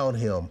around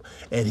him,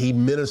 and he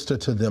ministered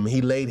to them. He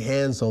laid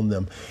hands on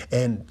them.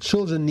 And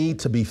children need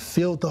to be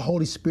filled with the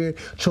Holy Spirit.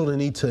 Children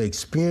need to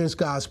experience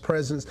God's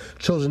presence.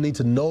 Children need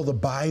to know the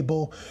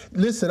Bible.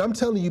 Listen, I'm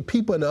telling you,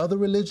 people in other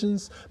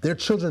religions, their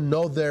children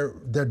know their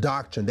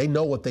doctrine. They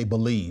know what they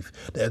believe.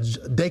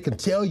 They can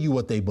tell you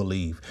what they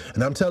believe.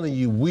 And I'm telling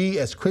you, we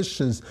as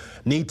Christians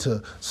need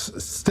to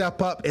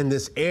step up in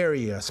this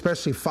area,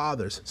 especially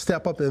fathers,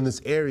 step up in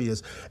this area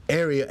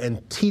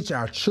and teach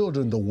our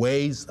children the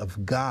ways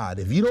of God.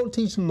 If you don't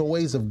teach them the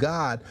ways of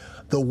God,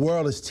 the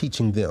world is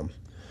teaching them.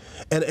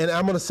 And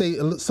I'm going to say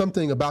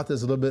something about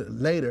this a little bit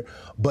later,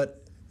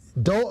 but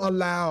don't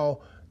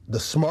allow the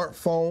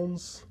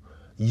smartphones,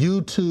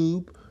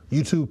 YouTube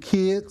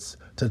Kids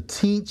to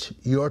teach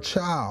your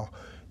child.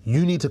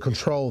 You need to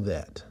control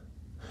that.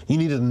 You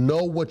need to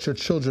know what your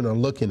children are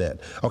looking at.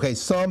 Okay,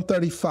 Psalm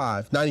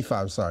 95.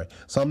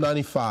 Psalm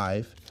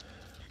 95.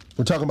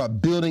 We're talking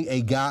about building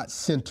a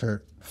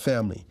God-centered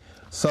family.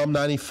 Psalm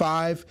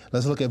 95,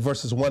 let's look at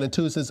verses 1 and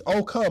 2. It says,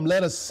 "Oh, come,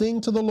 let us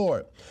sing to the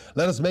Lord.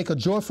 Let us make a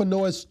joyful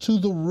noise to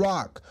the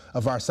rock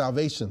of our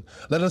salvation.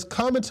 Let us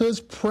come into his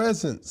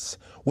presence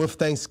with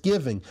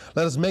thanksgiving.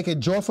 Let us make a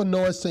joyful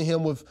noise to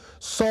him with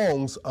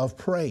songs of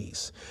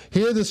praise."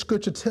 Here the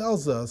scripture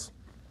tells us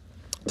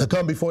to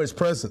come before his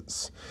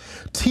presence.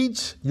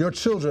 Teach your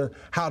children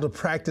how to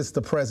practice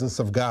the presence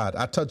of God.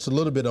 I touched a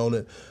little bit on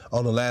it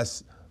on the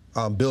last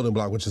building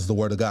block, which is the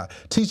Word of God.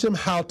 Teach them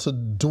how to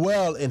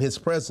dwell in his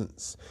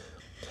presence.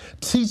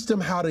 Teach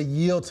them how to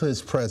yield to his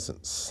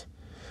presence.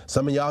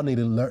 Some of y'all need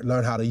to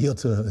learn how to yield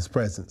to his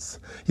presence.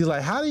 He's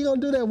like, how are you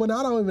going to do that when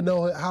I don't even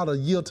know how to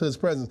yield to his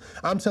presence?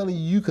 I'm telling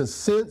you, you can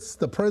sense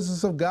the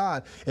presence of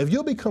God. If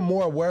you'll become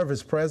more aware of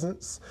his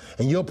presence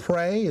and you'll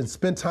pray and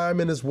spend time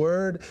in his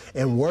word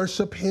and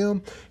worship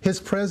him, his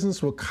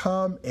presence will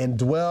come and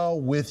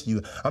dwell with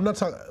you. I'm not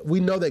talking, we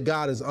know that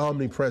God is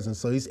omnipresent,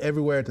 so he's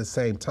everywhere at the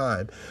same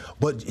time,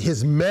 but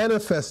his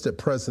manifested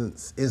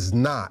presence is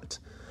not.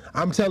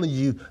 I'm telling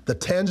you, the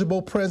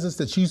tangible presence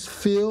that you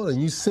feel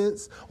and you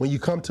sense when you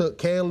come to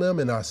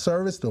KLM in our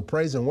service, to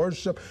praise and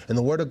worship and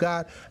the Word of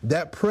God,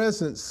 that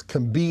presence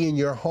can be in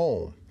your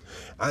home.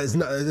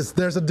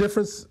 There's a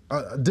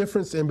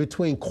difference in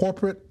between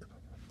corporate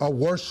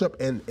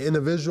worship and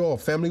individual or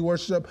family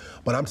worship,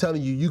 but I'm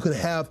telling you, you can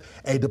have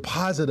a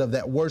deposit of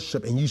that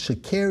worship and you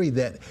should carry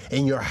that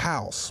in your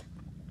house.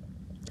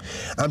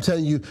 I'm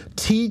telling you,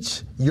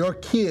 teach your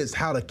kids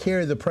how to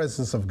carry the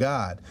presence of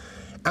God.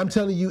 I'm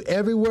telling you,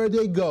 everywhere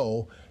they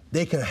go,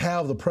 they can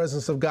have the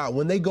presence of God.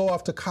 When they go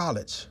off to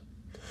college,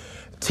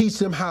 teach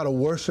them how to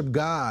worship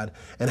God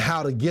and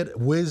how to get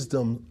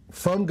wisdom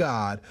from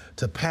God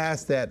to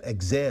pass that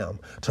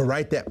exam, to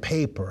write that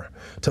paper,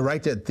 to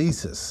write that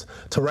thesis,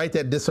 to write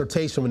that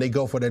dissertation when they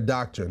go for their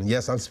doctorate. And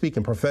yes, I'm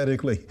speaking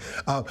prophetically.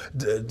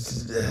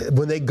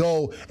 When they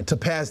go to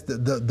pass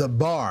the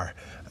bar,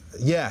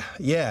 yeah,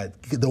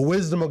 the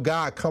wisdom of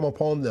God come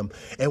upon them.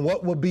 And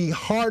what will be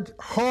hard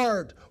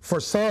for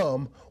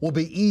some will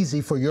be easy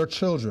for your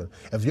children.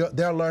 If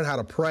they'll learn how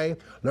to pray,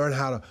 learn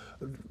how to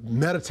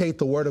meditate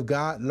the Word of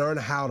God, learn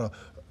how to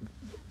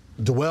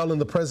dwell in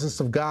the presence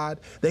of God,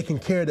 they can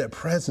carry that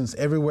presence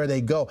everywhere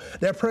they go.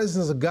 That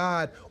presence of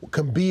God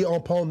can be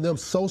upon them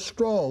so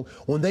strong,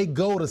 when they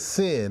go to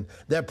sin,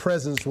 that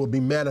presence will be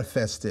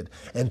manifested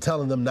and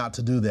telling them not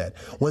to do that.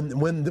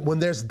 When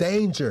there's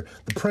danger,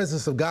 the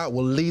presence of God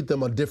will lead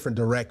them a different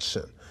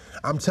direction.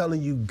 I'm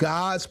telling you,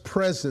 God's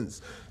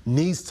presence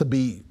needs to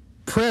be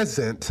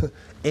present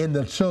in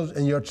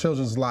your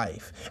children's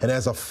life. And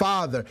as a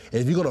father,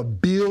 if you're going to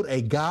build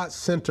a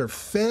God-centered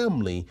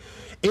family,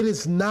 it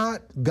is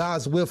not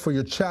God's will for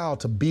your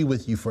child to be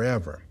with you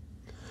forever.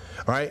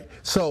 All right?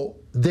 So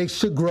they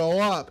should grow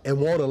up and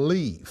want to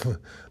leave.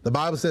 The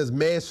Bible says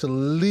man should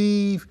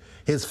leave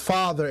his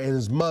father and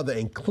his mother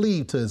and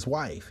cleave to his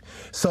wife.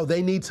 So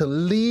they need to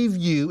leave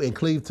you and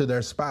cleave to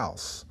their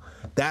spouse.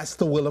 That's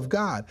the will of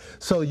God.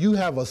 So you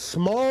have a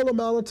small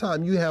amount of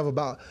time. You have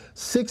about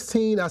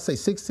 16,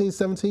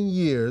 17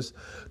 years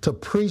to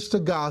preach the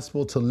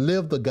gospel, to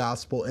live the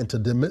gospel, and to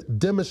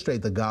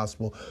demonstrate the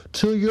gospel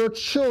to your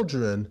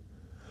children,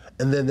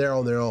 and then they're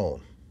on their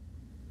own.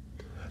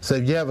 So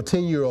if you have a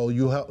 10-year-old,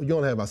 you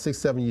only have about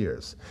 6-7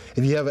 years.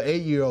 If you have an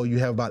 8-year-old, you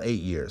have about 8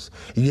 years.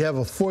 If you have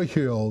a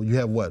 4-year-old, you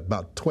have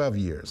about 12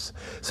 years.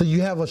 So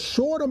you have a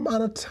short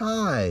amount of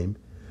time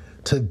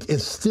to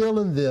instill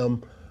in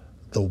them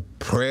the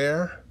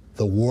prayer,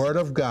 the Word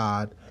of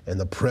God, and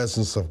the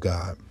presence of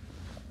God.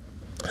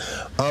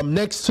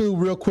 Next two,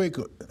 real quick,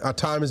 our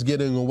time is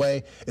getting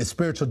away, is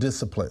spiritual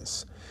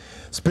disciplines.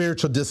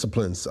 Spiritual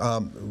disciplines.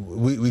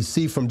 We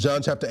see from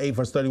John chapter 8,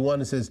 verse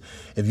 31, it says,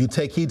 if you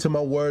take heed to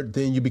my word,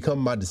 then you become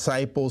my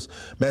disciples.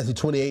 Matthew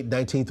 28,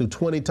 19 through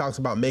 20 talks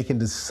about making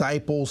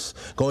disciples,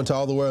 go into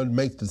all the world and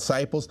make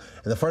disciples.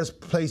 And the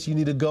first place you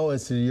need to go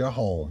is to your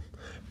home.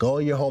 Go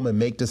in your home and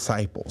make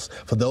disciples.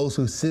 For those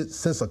who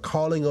sense a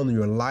calling on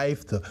your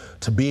life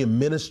to be in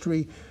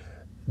ministry,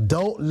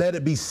 don't let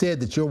it be said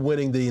that you're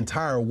winning the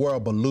entire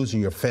world but losing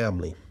your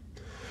family.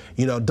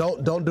 You know,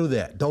 don't do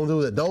that. Don't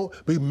do that. Don't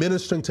be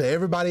ministering to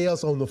everybody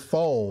else on the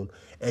phone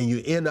and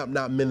you end up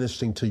not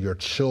ministering to your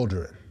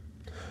children.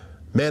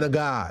 Man of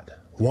God,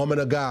 woman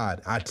of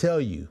God, I tell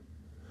you,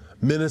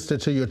 minister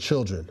to your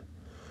children.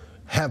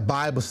 Have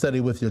Bible study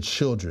with your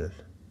children.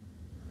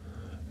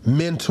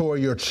 Mentor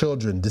your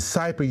children,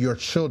 disciple your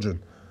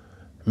children.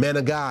 Man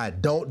of God,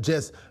 don't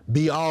just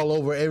be all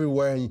over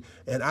everywhere.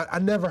 And I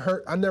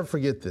never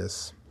forget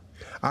this.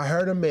 I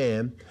heard a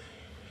man,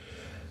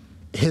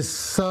 his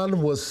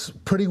son was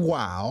pretty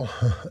wild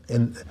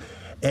and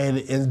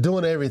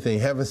doing everything,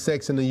 having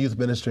sex in the youth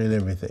ministry and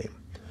everything.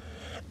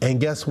 And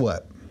guess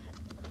what?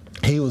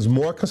 He was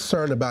more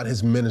concerned about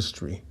his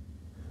ministry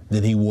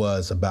than he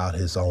was about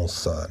his own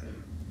son.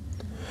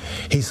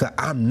 He said,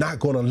 I'm not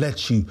going to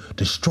let you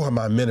destroy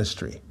my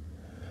ministry.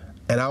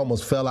 And I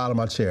almost fell out of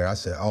my chair. I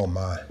said, oh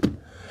my.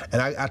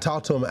 And I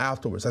talked to him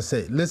afterwards. I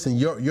said, listen,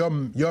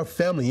 your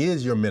family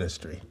is your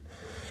ministry.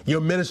 Your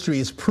ministry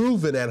is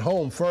proven at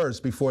home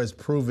first before it's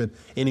proven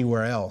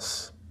anywhere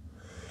else.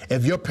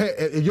 If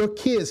your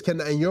kids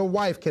and your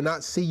wife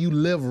cannot see you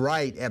live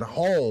right at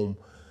home,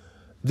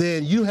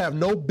 then you have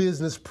no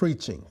business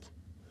preaching.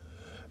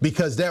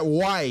 Because that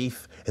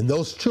wife and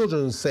those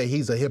children say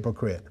he's a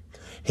hypocrite.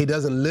 He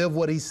doesn't live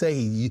what he say.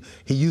 He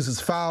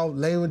uses foul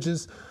language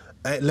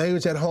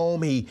at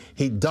home.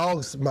 He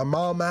dogs my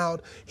mom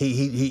out.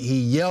 He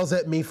yells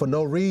at me for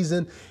no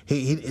reason.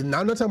 And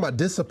I'm not talking about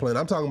discipline.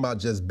 I'm talking about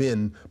just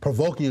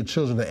provoking your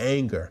children to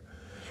anger.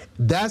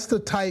 That's the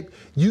type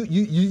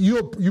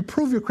you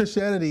prove your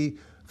Christianity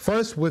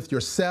First with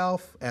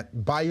yourself,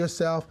 by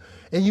yourself,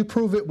 and you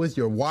prove it with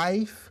your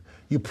wife,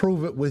 you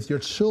prove it with your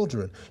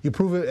children, you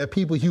prove it at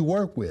people you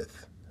work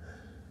with.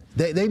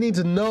 They need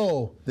to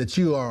know that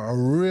you are a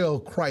real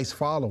Christ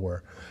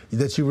follower,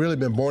 that you've really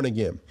been born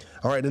again.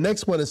 All right, the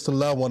next one is to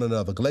love one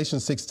another.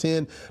 Galatians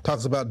 6:10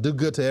 talks about do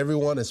good to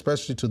everyone,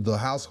 especially to the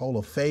household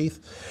of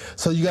faith.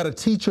 So you got to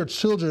teach your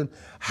children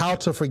how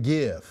to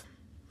forgive.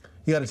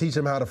 You got to teach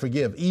them how to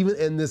forgive. Even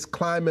in this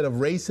climate of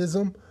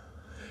racism,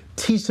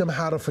 teach them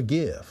how to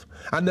forgive.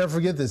 I never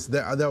forget this.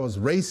 There was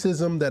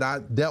racism that I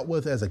dealt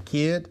with as a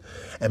kid,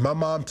 and my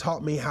mom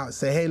taught me how to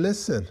say, hey,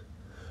 listen,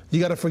 you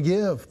got to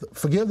forgive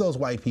those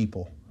white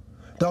people.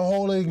 Don't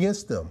hold it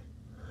against them.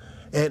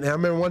 And I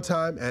remember one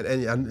time,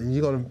 and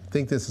you're going to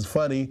think this is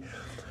funny,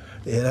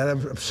 and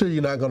I'm sure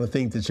you're not going to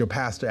think that your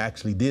pastor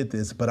actually did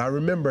this, but I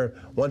remember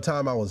one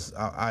time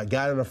I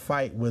got in a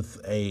fight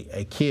with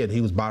a kid.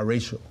 He was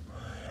biracial,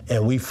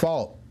 and we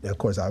fought. And of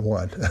course, I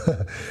won.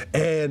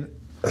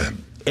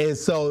 and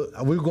so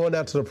we were going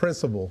down to the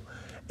principal,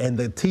 and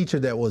the teacher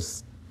that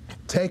was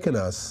taking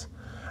us,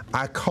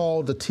 I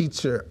called the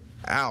teacher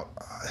out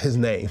his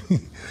name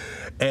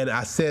and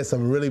I said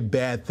some really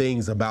bad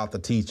things about the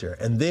teacher.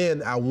 And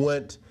then I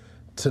went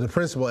to the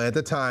principal. At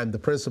the time, the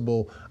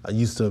principal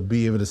used to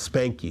be able to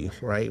spank you,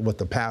 right, with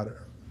the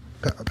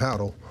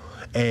paddle.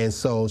 And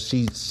so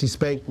she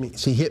spanked me.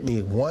 She hit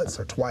me once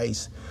or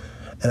twice.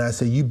 And I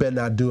said, you better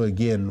not do it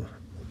again,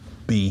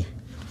 B,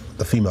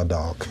 the female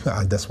dog.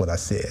 That's what I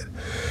said.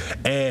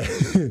 And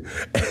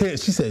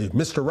she said,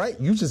 Mr. Wright,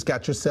 you just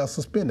got yourself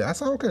suspended. I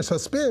said, I don't care,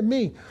 suspend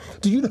me.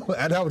 Do you know?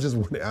 And I was just,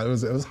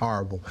 it was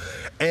horrible.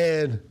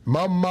 And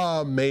my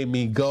mom made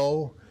me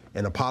go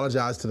and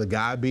apologize to the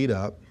guy I beat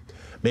up,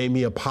 made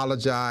me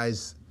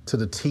apologize to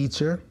the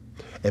teacher,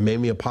 and made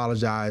me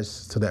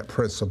apologize to that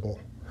principal,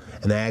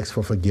 and ask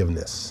for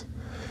forgiveness.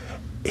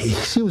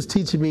 She was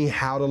teaching me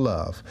how to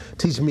love,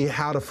 teaching me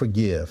how to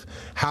forgive,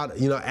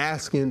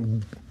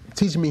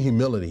 teaching me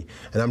humility.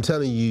 And I'm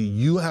telling you,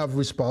 you have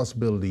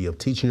responsibility of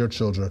teaching your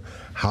children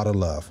how to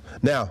love.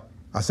 Now,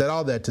 I said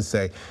all that to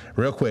say,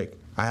 real quick,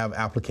 I have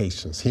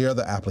applications. Here are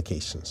the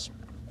applications.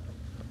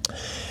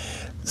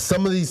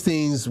 Some of these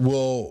things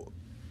will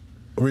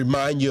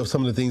remind you of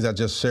some of the things I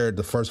just shared,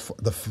 the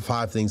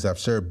 5 things I've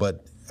shared,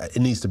 but it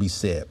needs to be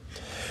said.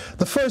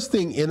 The first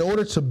thing, in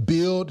order to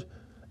build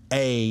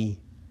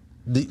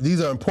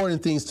these are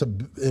important things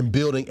in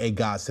building a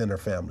God-centered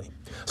family.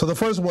 So the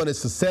first one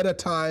is to set a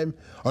time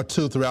or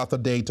two throughout the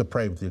day to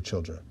pray with your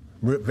children.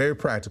 Very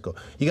practical.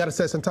 You got to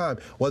set some time,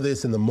 whether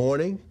it's in the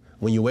morning,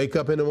 when you wake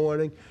up in the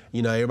morning,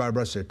 everybody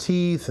brush their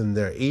teeth and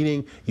they're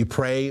eating, you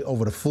pray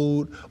over the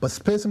food, but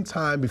spend some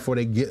time before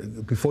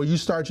you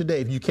start your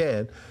day, if you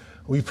can,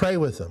 we pray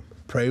with them.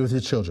 Pray with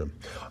your children.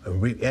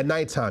 At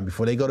nighttime,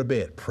 before they go to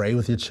bed, pray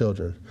with your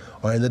children.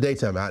 Or in the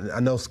daytime. I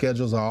know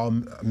schedules are all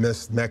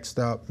mixed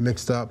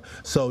up.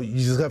 So you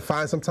just got to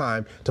find some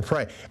time to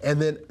pray.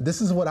 And then this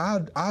is what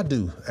I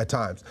do at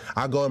times.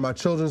 I go in my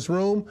children's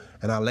room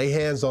and I lay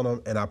hands on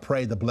them and I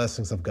pray the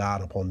blessings of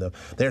God upon them.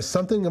 There's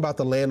something about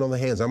the laying on the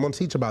hands. I'm going to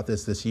teach about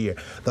this year.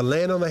 The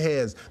laying on the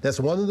hands, that's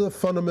one of the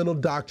fundamental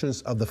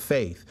doctrines of the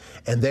faith.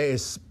 And there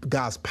is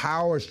God's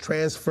power is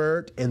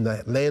transferred in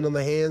the laying on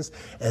the hands.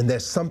 And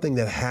there's something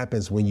that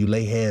happens when you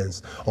lay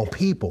hands on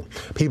people.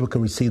 People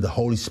can receive the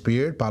Holy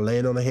Spirit by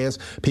laying on the hands.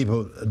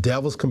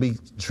 Devils can be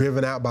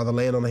driven out by the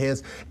laying on the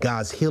hands.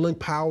 God's healing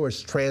power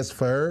is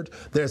transferred.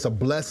 There's a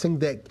blessing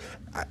that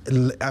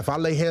if I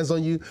lay hands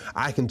on you,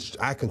 I can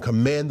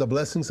command the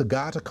blessings of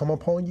God to come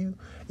upon you.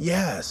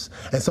 Yes.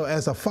 And so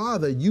as a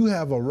father, you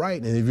have a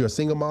right, and if you're a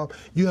single mom,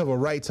 you have a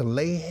right to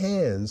lay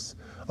hands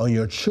on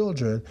your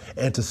children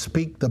and to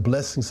speak the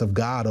blessings of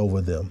God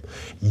over them.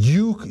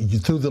 You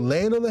through the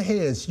laying on the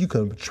hands, you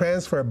can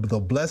transfer the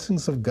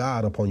blessings of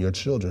God upon your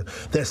children.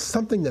 There's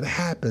something that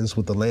happens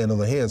with the laying on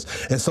the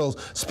hands. And so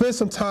spend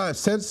some time,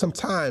 set some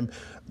time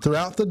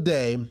throughout the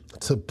day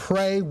to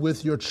pray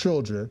with your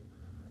children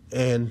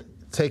and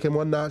take them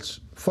one notch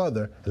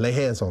further and lay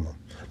hands on them.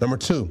 Number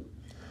 2,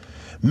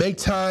 make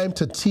time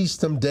to teach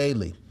them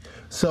daily.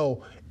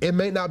 So it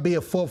may not be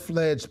a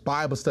full-fledged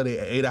Bible study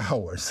at 8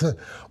 hours,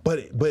 but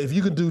if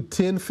you can do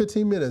 10,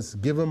 15 minutes,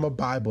 give them a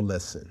Bible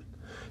lesson.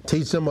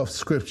 Teach them of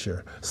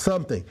scripture,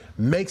 something.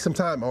 Make some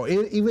time, or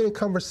even in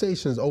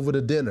conversations over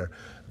the dinner,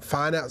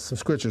 find out some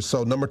scripture.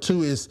 So number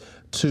 2 is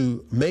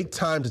to make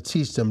time to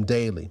teach them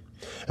daily.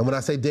 And when I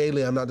say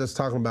daily, I'm not just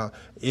talking about,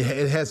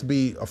 it has to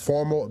be a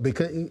formal,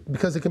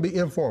 because it can be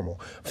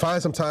informal.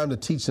 Find some time to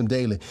teach them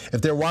daily.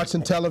 If they're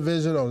watching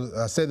television, or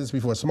I said this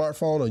before,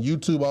 smartphone or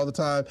YouTube all the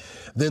time,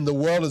 then the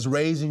world is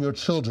raising your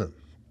children.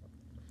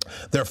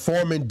 They're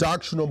forming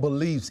doctrinal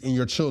beliefs in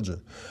your children.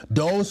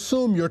 Don't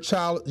assume your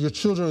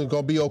children are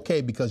going to be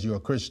okay because you're a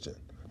Christian.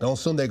 Don't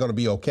assume they're going to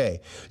be okay.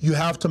 You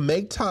have to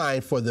make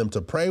time for them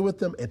to pray with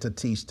them and to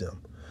teach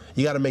them.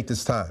 You got to make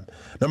this time.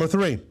 Number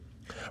 3,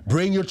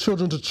 bring your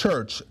children to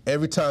church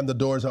every time the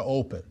doors are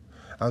open.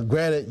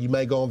 Granted, you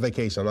may go on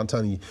vacation. I'm not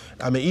telling you.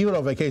 I mean, even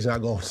on vacation, I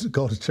go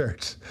to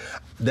church.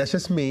 That's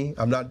just me.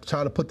 I'm not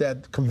trying to put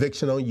that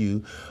conviction on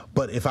you.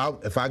 But if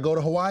I go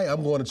to Hawaii,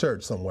 I'm going to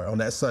church somewhere on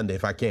that Sunday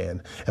if I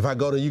can. If I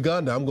go to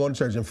Uganda, I'm going to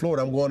church. In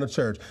Florida, I'm going to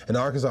church. In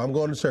Arkansas, I'm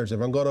going to church.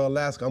 If I go to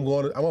Alaska, I'm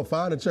going to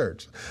find a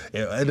church.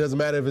 It doesn't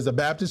matter if it's a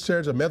Baptist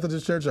church, a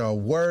Methodist church, or a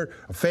Word,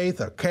 a Faith,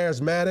 a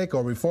Charismatic,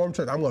 or Reformed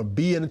church. I'm going to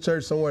be in the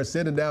church somewhere,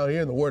 sitting down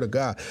here in the Word of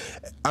God.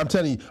 I'm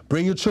telling you,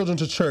 bring your children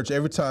to church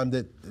every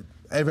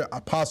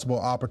possible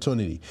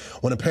opportunity.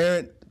 When a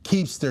parent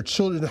keeps their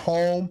children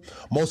home,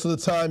 most of the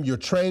time you're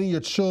training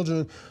your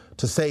children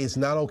to say it's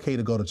not okay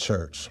to go to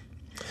church.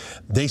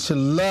 They should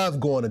love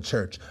going to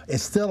church.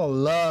 It's still a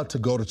love to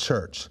go to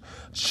church.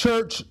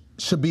 Church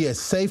should be a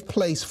safe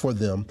place for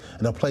them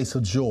and a place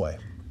of joy.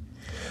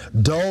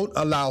 Don't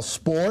allow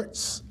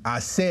sports, I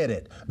said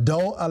it,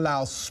 don't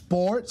allow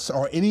sports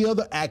or any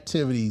other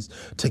activities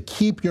to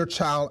keep your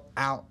child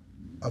out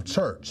of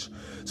church.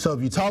 So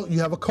if you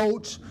have a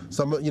coach,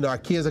 our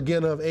kids are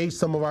getting of age,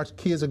 some of our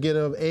kids are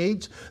getting of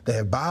age, they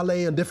have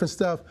ballet and different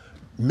stuff.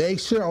 Make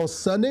sure on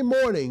Sunday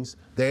mornings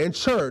they're in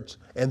church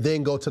and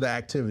then go to the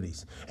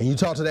activities. And you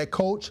talk to that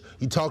coach,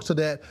 you talk to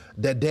that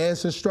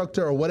dance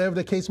instructor or whatever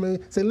the case may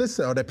be, say,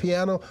 listen, or the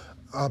piano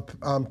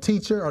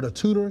teacher or the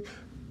tutoring,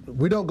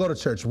 we don't go to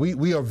church.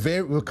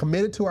 We're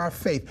committed to our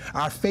faith.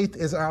 Our faith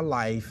is our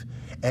life,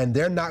 and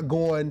they're not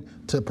going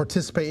to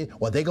participate.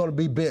 Well, they're going to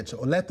be benched,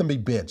 or let them be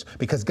benched,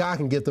 because God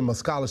can give them a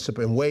scholarship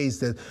in ways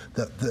that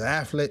the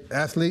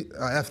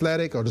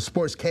athletic or the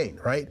sports can't.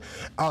 Right?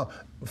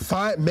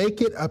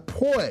 Make it a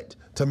point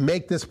to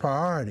make this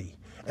priority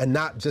and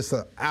not just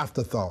an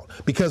afterthought.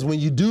 Because when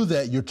you do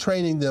that, you're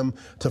training them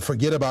to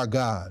forget about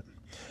God.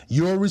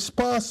 You're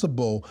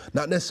responsible,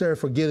 not necessarily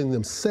for getting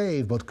them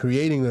saved, but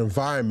creating an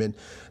environment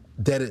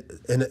that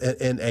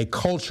in a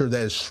culture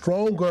that is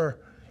stronger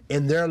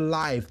in their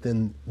life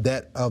than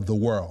that of the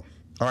world.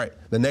 All right,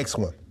 the next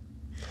one.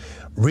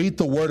 Read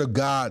the Word of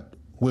God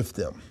with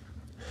them.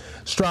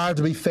 Strive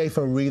to be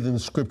faithful in reading the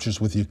scriptures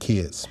with your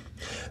kids.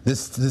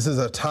 This is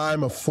a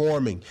time of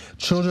forming.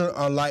 Children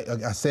are like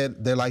I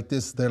said, they're like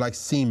this, they're like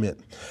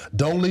cement.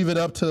 Don't leave it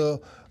up to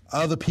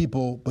other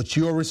people, but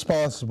you're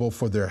responsible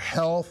for their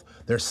health,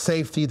 their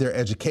safety, their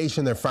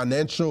education, their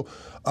financial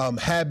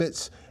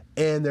habits,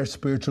 and their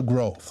spiritual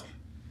growth.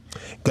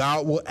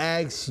 God will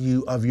ask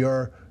you of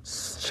your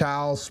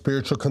child's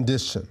spiritual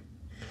condition.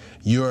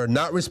 You're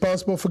not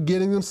responsible for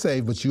getting them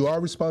saved, but you are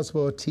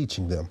responsible for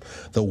teaching them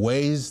the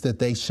ways that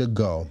they should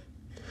go.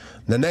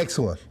 The next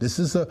one, this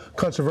is a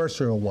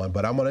controversial one,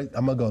 but I'm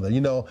gonna go there.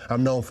 You know,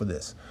 I'm known for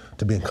this,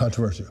 to being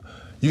controversial.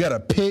 You gotta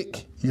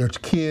pick your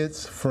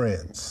kids'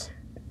 friends.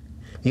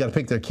 You gotta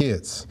pick their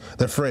kids,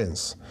 their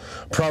friends.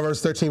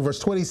 Proverbs 13, verse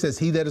 20 says,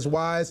 he that is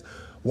wise,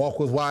 walk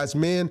with wise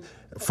men.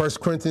 1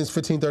 Corinthians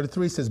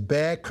 15:33 says,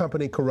 bad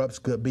company corrupts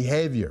good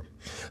behavior.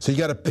 So you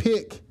gotta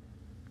pick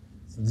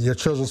your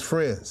children's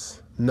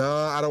friends.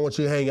 Nah, I don't want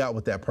you to hang out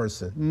with that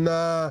person.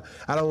 Nah,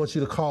 I don't want you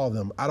to call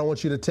them. I don't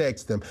want you to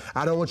text them.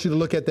 I don't want you to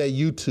look at that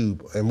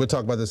YouTube. And we'll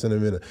talk about this in a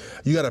minute.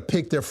 You got to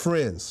pick their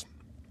friends.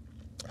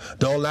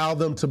 Don't allow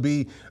them to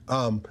be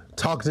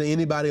talking to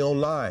anybody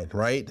online,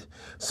 right?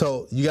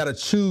 So you got to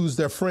choose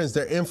their friends,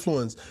 their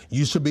influence.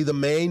 You should be the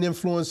main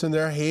influence in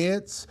their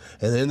heads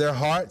and in their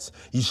hearts.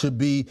 You should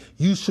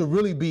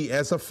really be,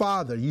 as a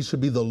father, you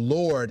should be the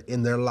Lord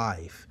in their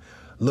life.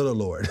 Little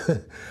Lord.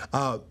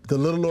 The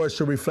little Lord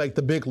should reflect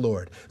the big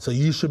Lord. So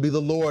you should be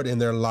the Lord in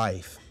their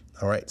life.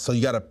 All right. So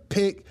you got to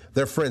pick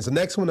their friends. The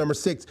next one, number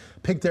 6,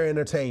 pick their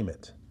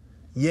entertainment.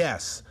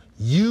 Yes,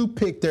 you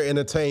pick their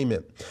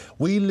entertainment.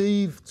 We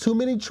leave too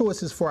many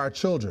choices for our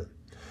children.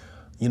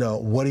 You know,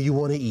 what do you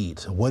want to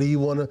eat? What do you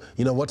want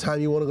to, what time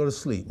you want to go to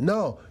sleep?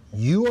 No,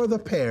 you are the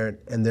parent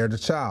and they're the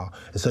child.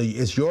 And so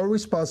it's your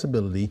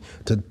responsibility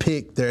to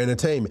pick their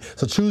entertainment.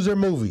 So choose their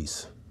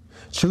movies,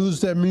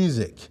 choose their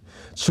music,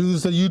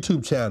 choose the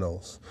YouTube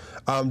channels.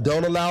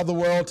 Don't allow the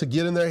world to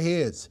get in their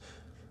heads.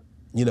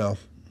 The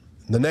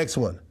next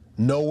one,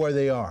 know where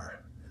they are.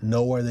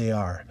 Know where they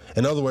are.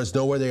 In other words,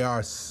 know where they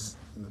are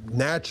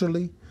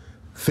naturally,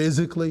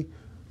 physically,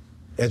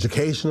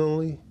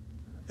 educationally,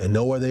 and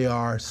know where they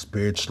are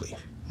spiritually.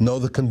 Know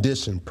the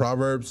condition.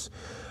 Proverbs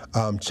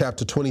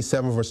chapter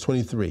 27, verse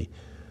 23.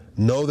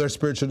 Know their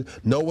spiritual,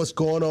 know what's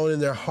going on in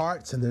their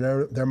hearts and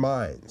their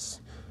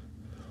minds.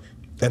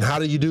 And how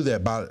do you do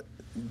that?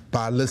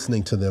 By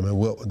listening to them,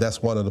 and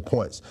that's one of the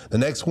points. The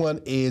next one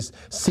is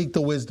seek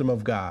the wisdom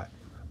of God.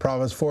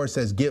 Proverbs 4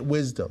 says, get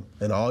wisdom,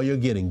 and all you're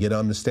getting, get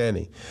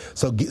understanding.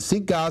 So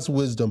seek God's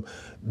wisdom.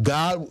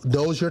 God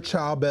knows your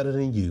child better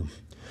than you.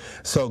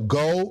 So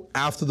go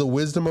after the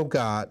wisdom of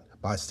God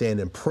by staying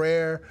in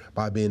prayer,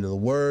 by being in the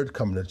Word,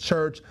 coming to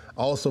church,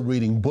 also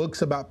reading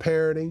books about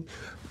parenting,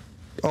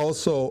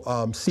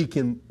 also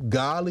seeking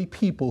godly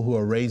people who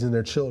are raising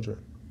their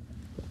children.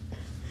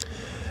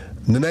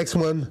 The next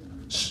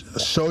one,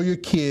 show your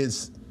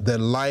kids that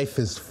life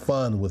is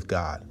fun with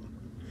God.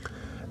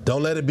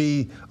 Don't let it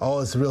be,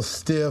 it's real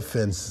stiff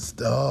and,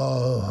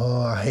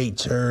 I hate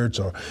church,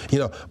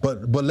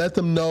 but let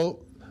them know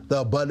the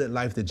abundant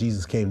life that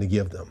Jesus came to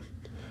give them.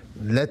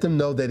 Let them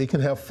know that they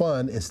can have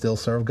fun and still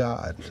serve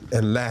God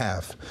and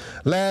laugh.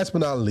 Last but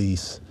not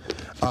least,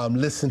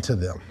 listen to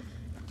them.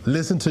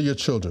 Listen to your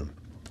children.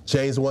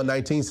 James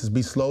 1:19 says,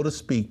 be slow to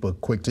speak,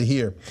 but quick to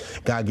hear.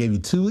 God gave you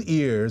 2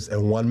 ears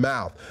and 1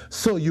 mouth.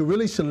 So you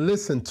really should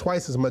listen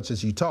twice as much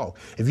as you talk.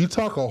 If you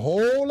talk a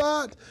whole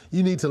lot,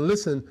 you need to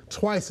listen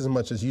twice as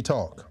much as you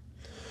talk.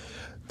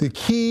 The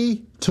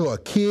key to a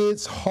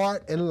kid's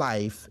heart and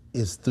life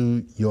is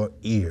through your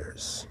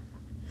ears.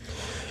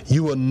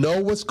 You will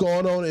know what's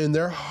going on in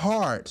their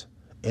heart,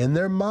 in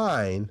their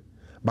mind,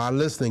 by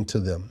listening to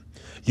them.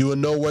 You will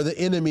know where the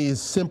enemy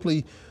is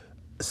simply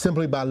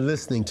by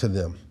listening to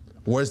them.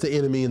 Where's the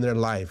enemy in their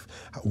life?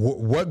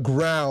 What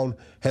ground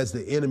has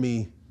the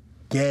enemy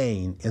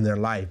gained in their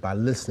life by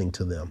listening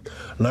to them?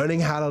 Learning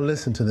how to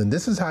listen to them.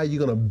 This is how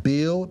you're going to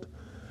build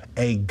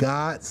a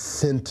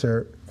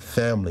God-centered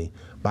family,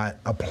 by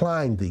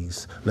applying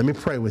these. Let me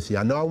pray with you.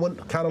 I know I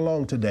went kind of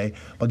long today,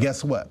 but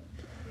guess what?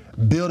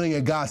 Building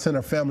a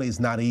God-centered family is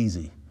not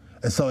easy.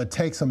 And so it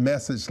takes a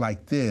message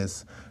like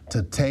this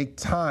to take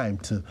time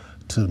to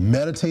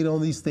meditate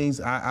on these things.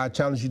 I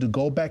challenge you to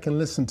go back and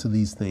listen to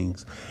these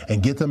things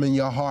and get them in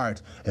your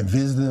heart and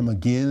visit them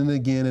again and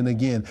again and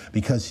again,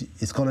 because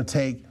it's going to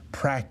take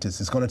practice.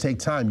 It's going to take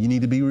time. You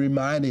need to be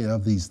reminded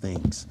of these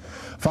things.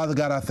 Father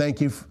God, I thank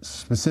you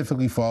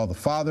specifically for all the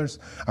fathers.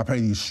 I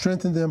pray that you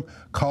strengthen them,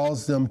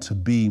 cause them to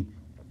be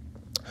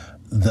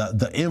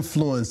the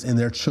influence in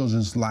their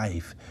children's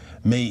life.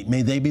 May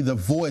they be the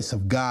voice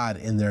of God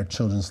in their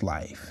children's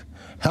life.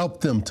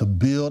 Help them to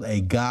build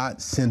a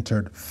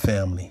God-centered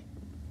family.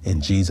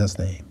 In Jesus'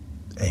 name,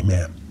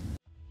 amen.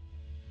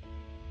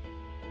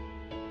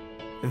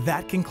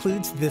 That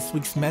concludes this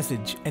week's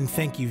message, and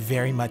thank you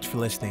very much for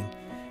listening.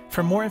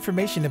 For more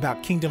information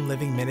about Kingdom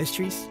Living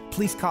Ministries,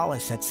 please call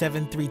us at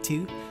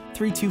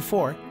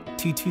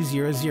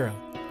 732-324-2200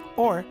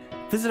 or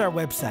visit our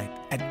website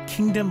at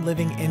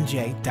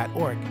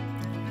kingdomlivingnj.org.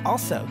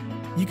 Also,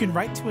 you can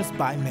write to us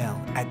by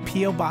mail at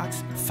P.O.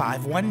 Box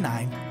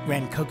 519,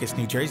 Rancocas,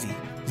 New Jersey,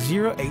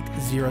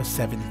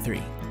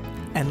 08073.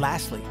 And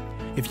lastly,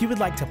 if you would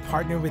like to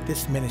partner with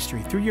this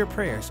ministry through your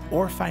prayers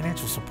or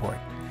financial support,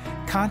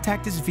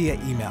 contact us via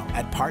email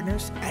at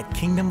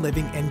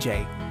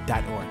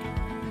partners@kingdomlivingnj.org.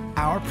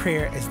 Our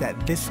prayer is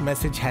that this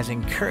message has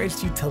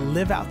encouraged you to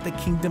live out the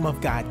kingdom of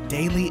God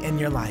daily in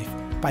your life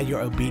by your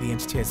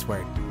obedience to His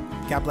word.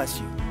 God bless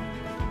you.